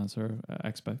a freelancer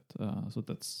expat, so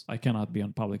I cannot be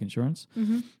on public insurance.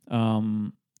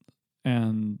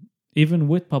 And even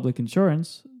with public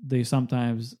insurance, they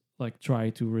sometimes like try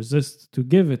to resist to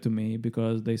give it to me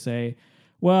because they say,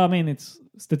 well, I mean, it's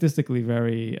statistically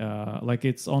very like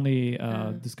it's only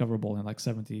discoverable in like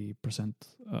 70%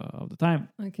 of the time.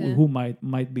 Okay. Who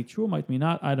might be true, might be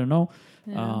not. I don't know.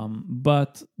 Yeah.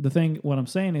 But what I'm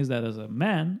saying is that as a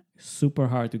man, super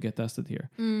hard to get tested here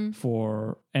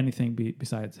for anything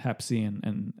besides Hep C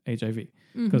and HIV,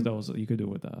 because those you could do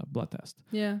with a blood test.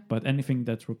 Yeah. But anything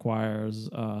that requires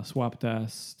a swab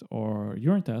test or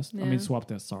urine test, I mean, swab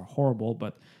tests are horrible,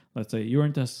 but let's say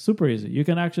urine test, super easy. You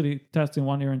can actually test in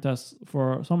one urine test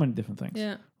for so many different things,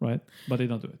 right? But they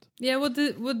don't do it. Yeah, what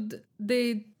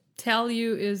they tell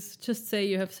you is just say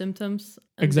you have symptoms,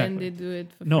 and Exactly. then they do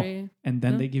it for No, free. and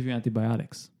then they give you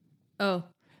antibiotics. Oh,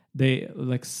 They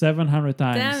like 700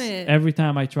 times. Damn it. Every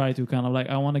time I try to kind of like,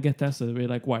 I want to get tested. We're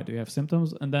like, why? Do you have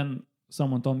symptoms? And then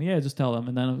someone told me, yeah, just tell them.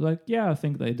 And then I was like, yeah, I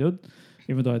think they did,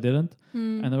 even though I didn't.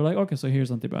 And they were like, okay, so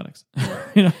here's antibiotics.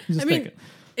 Just take it.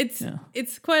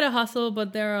 It's quite a hustle,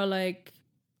 but there are like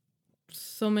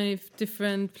so many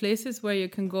different places where you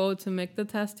can go to make the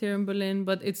test here in Berlin,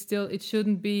 but it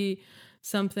shouldn't be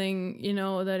something,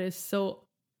 that is so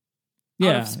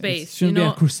out of space. It shouldn't be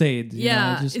a crusade.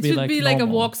 Just it should be like a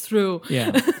walkthrough.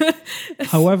 Yeah.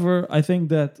 However, I think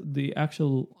that the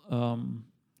actual,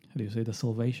 the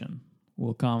salvation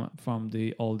will come from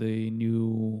all the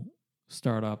new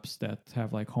startups that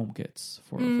have like home kits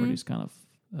for these kind of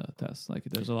tests. Like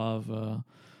there's a lot of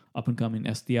up and coming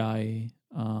STI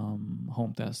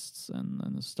home tests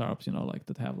and startups, like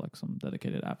that have like some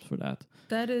dedicated apps for that.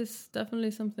 That is definitely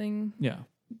something. Yeah.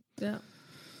 Yeah.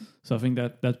 So I think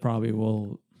that probably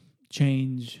will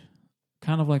change,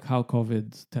 kind of like how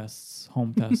COVID tests,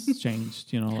 home tests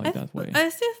changed, like that way. I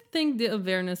still think the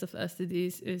awareness of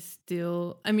STDs is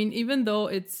still, I mean, even though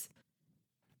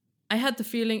I had the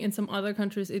feeling in some other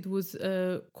countries it was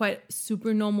a quite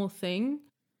super normal thing.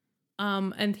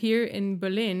 And here in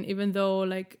Berlin, even though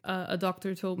like a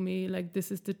doctor told me like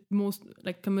this is the most,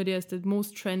 like chlamydia is the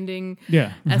most trending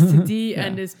STD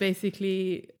and is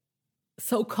basically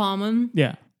so common.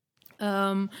 Yeah.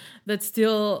 That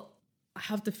still I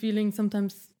have the feeling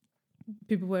sometimes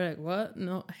people were like, what?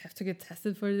 No, I have to get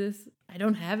tested for this. I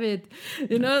don't have it.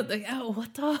 Like, oh,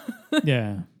 what the?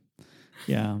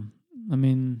 Yeah. I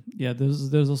mean,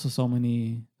 there's also so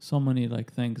many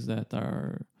like things that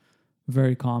are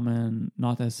very common,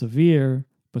 not as severe,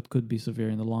 but could be severe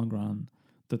in the long run,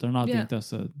 that are not being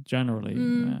tested generally.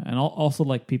 And also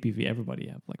like PPV, everybody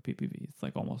have like PPV. It's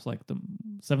like almost like the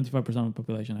 75% of the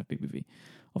population have PPV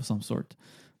of some sort.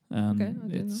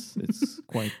 And it's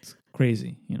quite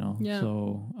crazy, Yeah.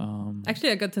 So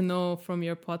actually I got to know from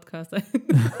your podcast.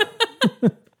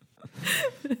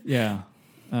 Yeah.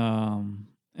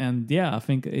 And I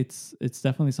think it's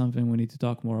definitely something we need to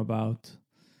talk more about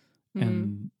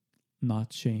and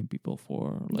not shame people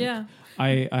for. Like,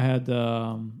 I had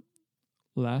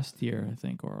last year, I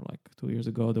think, or like 2 years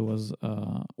ago, there was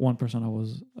one person I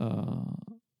was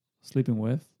sleeping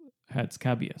with had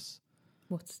scabies.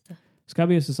 What's that?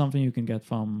 Scabies is something you can get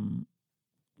from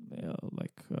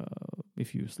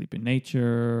if you sleep in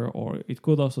nature, or it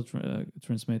could also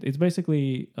transmit. It's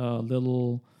basically a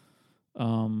little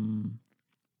kind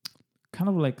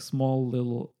of like small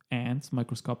little ants,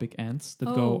 microscopic ants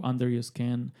that go under your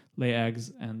skin, lay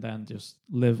eggs, and then just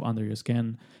live under your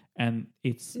skin. and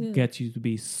it's Yeah. gets you to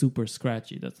be super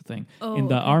scratchy. That's the thing. Oh, In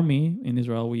the okay. army in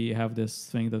Israel, we have this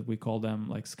thing that we call them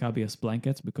like scabious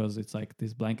blankets, because it's like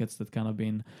these blankets that kind of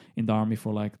been in the army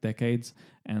for like decades,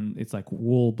 and it's like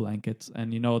wool blankets,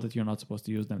 and you know that you're not supposed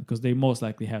to use them because they most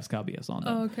likely have scabious on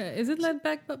them. Oh, okay. Is it like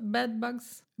bed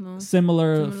bugs? No.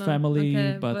 Similar Similar, family,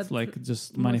 okay, but but like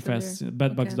just more manifests. severe.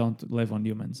 Bed bugs Okay. don't live on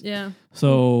humans. Yeah.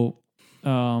 So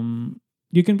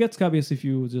you can get scabious if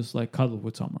you just like cuddle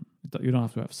with someone. You don't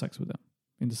have to have sex with them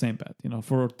in the same bed,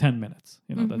 for 10 minutes.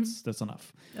 That's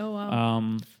enough. Oh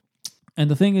wow.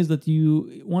 And the thing is that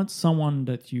you want someone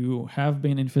that you have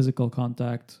been in physical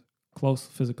contact, close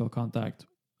physical contact,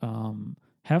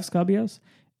 have scabious.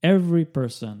 Every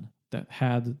person that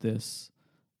had this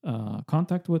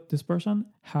contact with this person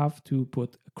have to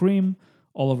put a cream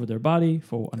all over their body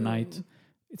for a night.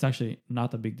 It's actually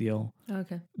not a big deal.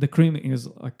 Okay. The cream is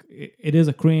like, it is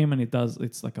a cream, and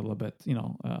it's like a little bit,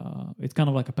 it's kind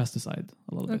of like a pesticide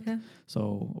a little bit. Okay.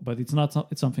 So, but it's not,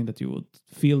 it's something that you would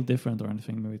feel different or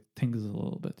anything. Maybe it tingles a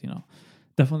little bit,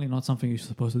 definitely not something you're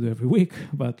supposed to do every week,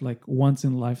 but like once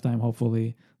in a lifetime,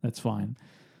 hopefully that's fine.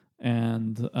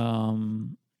 And,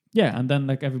 and then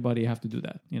like everybody have to do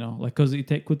that, like, cause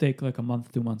it could take like a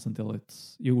month, 2 months until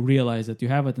you realize that you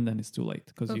have it, and then it's too late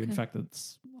because you infected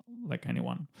like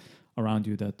anyone around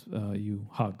you that you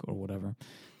hug or whatever.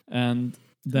 And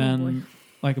then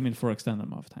for extended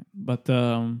amount of time. But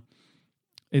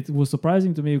it was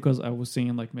surprising to me because I was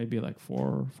seeing like maybe like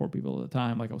four people at a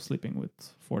time. Like I was sleeping with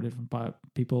 4 different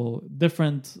people,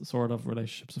 different sort of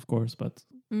relationships, of course, but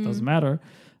it doesn't matter.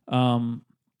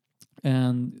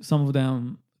 And some of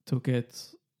them took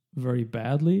it very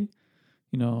badly,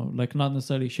 like not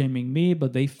necessarily shaming me,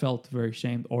 but they felt very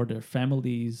shamed, or their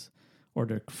families or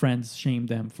their friends shamed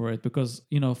them for it. Because,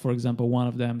 for example, one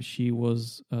of them, she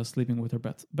was sleeping with her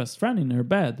best friend in her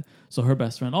bed. So her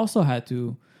best friend also had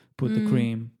to put the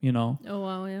cream, Oh,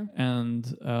 wow, yeah. And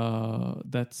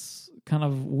that's kind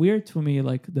of weird for me,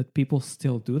 like that people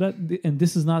still do that. And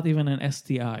this is not even an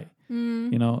STI,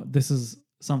 this is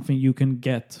something you can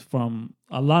get from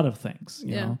a lot of things,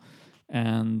 you know.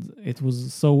 And it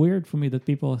was so weird for me that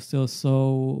people are still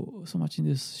so much in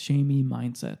this shamey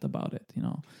mindset about it,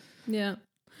 Yeah,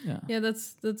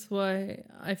 that's why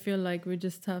I feel like we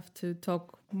just have to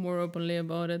talk more openly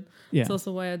about it. Yeah. It's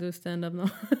also why I do stand up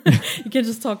now. You can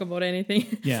just talk about anything.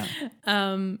 Yeah.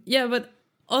 But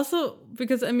also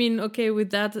because with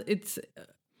that, it's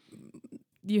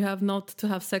you have not to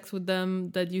have sex with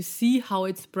them, that you see how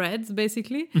it spreads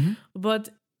basically. Mm-hmm. But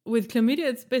with chlamydia,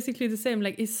 it's basically the same.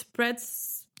 Like it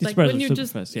spreads. It like spreads when you super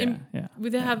just fast.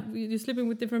 you're sleeping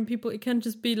with different people, it can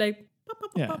just be like pop,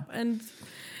 pop, pop, pop, and.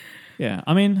 Yeah,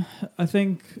 I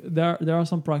think there are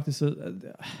some practices.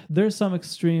 There's some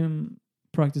extreme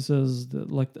practices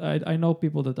that, like, I know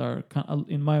people that are,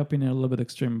 in my opinion, a little bit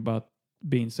extreme about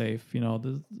being safe.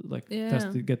 Getting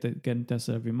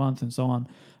tested every month and so on.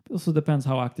 It also depends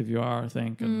how active you are, I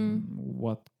think, and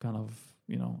what kind of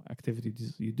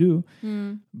activities you do.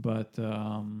 But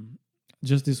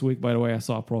just this week, by the way, I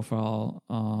saw a profile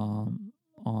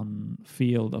on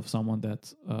Field of someone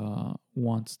that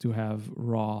wants to have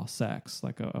raw sex,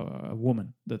 like a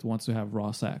woman that wants to have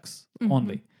raw sex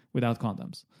only without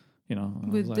condoms,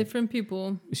 with different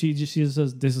people. She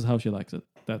says this is how she likes it.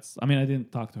 I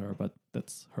didn't talk to her, but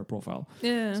that's her profile.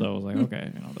 Yeah. So I was like,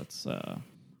 okay, that's a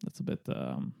bit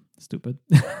stupid,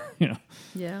 Yeah.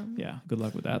 Yeah. Good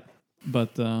luck with that.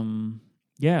 But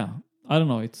I don't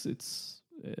know. It's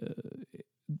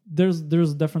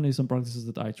there's definitely some practices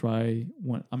that I try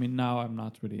when now I'm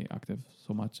not really active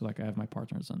so much, like I have my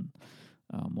partners and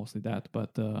mostly that,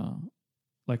 but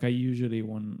like I usually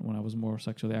when I was more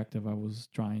sexually active, I was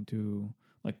trying to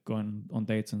like going on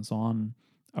dates and so on.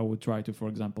 I would try to, for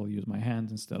example, use my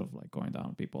hands instead of like going down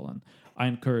on people, and I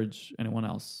encourage anyone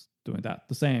else doing that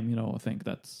the same. I think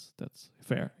that's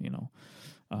fair.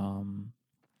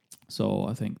 So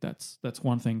I think that's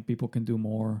one thing people can do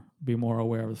more, be more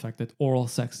aware of the fact that oral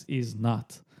sex is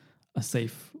not a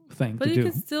safe thing to do. But you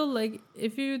can still, like,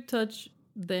 if you touch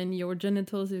then your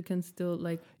genitals, you can still,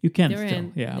 like, you can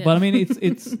still, yeah. But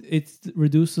it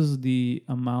reduces the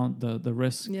amount, the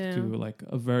risk to like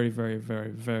a very, very,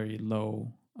 very, very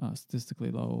low,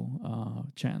 statistically low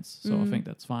chance. So I think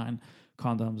that's fine.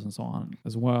 Condoms and so on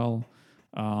as well.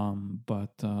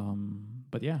 But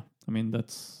yeah,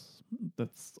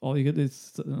 that's all you get.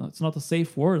 It's not a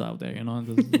safe word out there,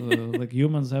 like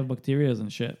humans have bacteria and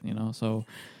shit, so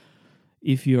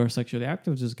if you are sexually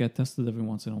active, just get tested every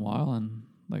once in a while, and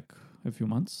like a few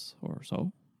months or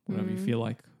so, whatever you feel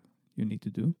like you need to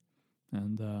do.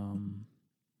 And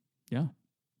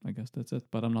I guess that's it,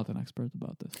 but I'm not an expert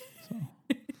about this, so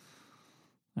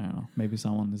I don't know. Maybe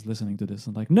someone is listening to this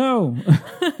and like, no,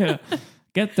 yeah,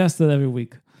 get tested every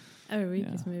week. Every week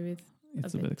Yeah. is maybe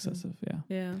It's a bit excessive. Yeah.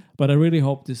 Yeah. But I really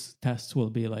hope this test will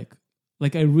be like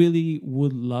I really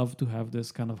would love to have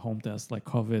this kind of home test, like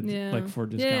COVID, Yeah. like for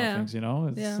these kind of Yeah. things, you know?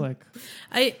 It's Yeah. like,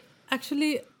 I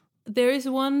actually, there is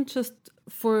one just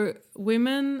for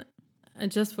women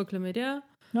and just for chlamydia.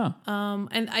 no.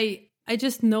 And I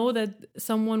just know that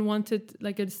someone wanted,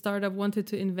 like a startup wanted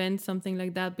to invent something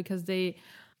like that because they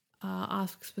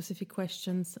ask specific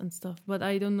questions and stuff. But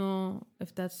I don't know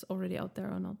if that's already out there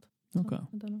or not. So Okay.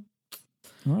 I don't know.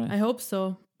 All right. I hope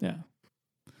so. Yeah.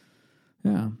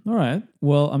 Yeah. All right.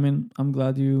 Well, I mean, I'm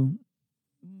glad you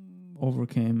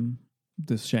overcame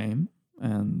this shame.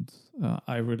 And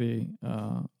I really,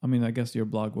 I mean, I guess your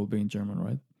blog will be in German,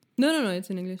 right? No, it's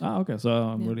in English. Ah, okay. So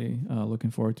I'm Yeah. really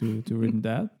looking forward to reading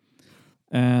that.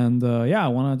 And yeah, I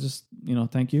want to just,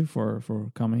 thank you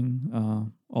for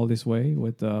coming all this way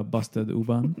with busted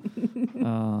U-Bahn.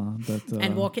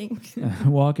 And walking.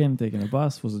 Walking, taking a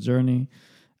bus was a journey.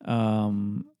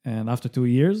 And after 2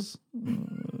 years,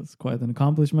 it's quite an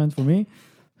accomplishment for me.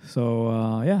 So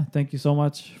yeah, thank you so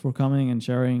much for coming and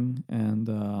sharing. And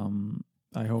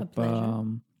I hope pleasure.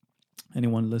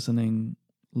 anyone listening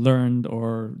learned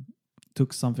or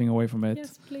took something away from it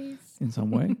Yes, please. in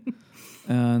some way.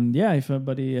 And yeah, if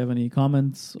anybody have any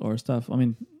comments or stuff, I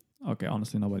mean, okay,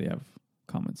 honestly, nobody have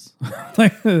comments.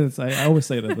 I always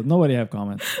say that, but nobody have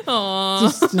comments. Aww.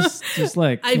 Just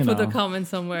like I put a comment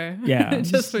somewhere. yeah,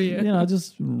 just for you.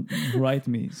 Just write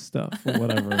me stuff or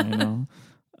whatever,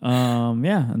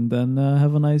 yeah, and then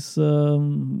have a nice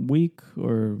week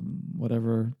or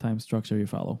whatever time structure you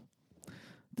follow.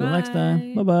 Till next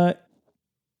time, Bye. bye.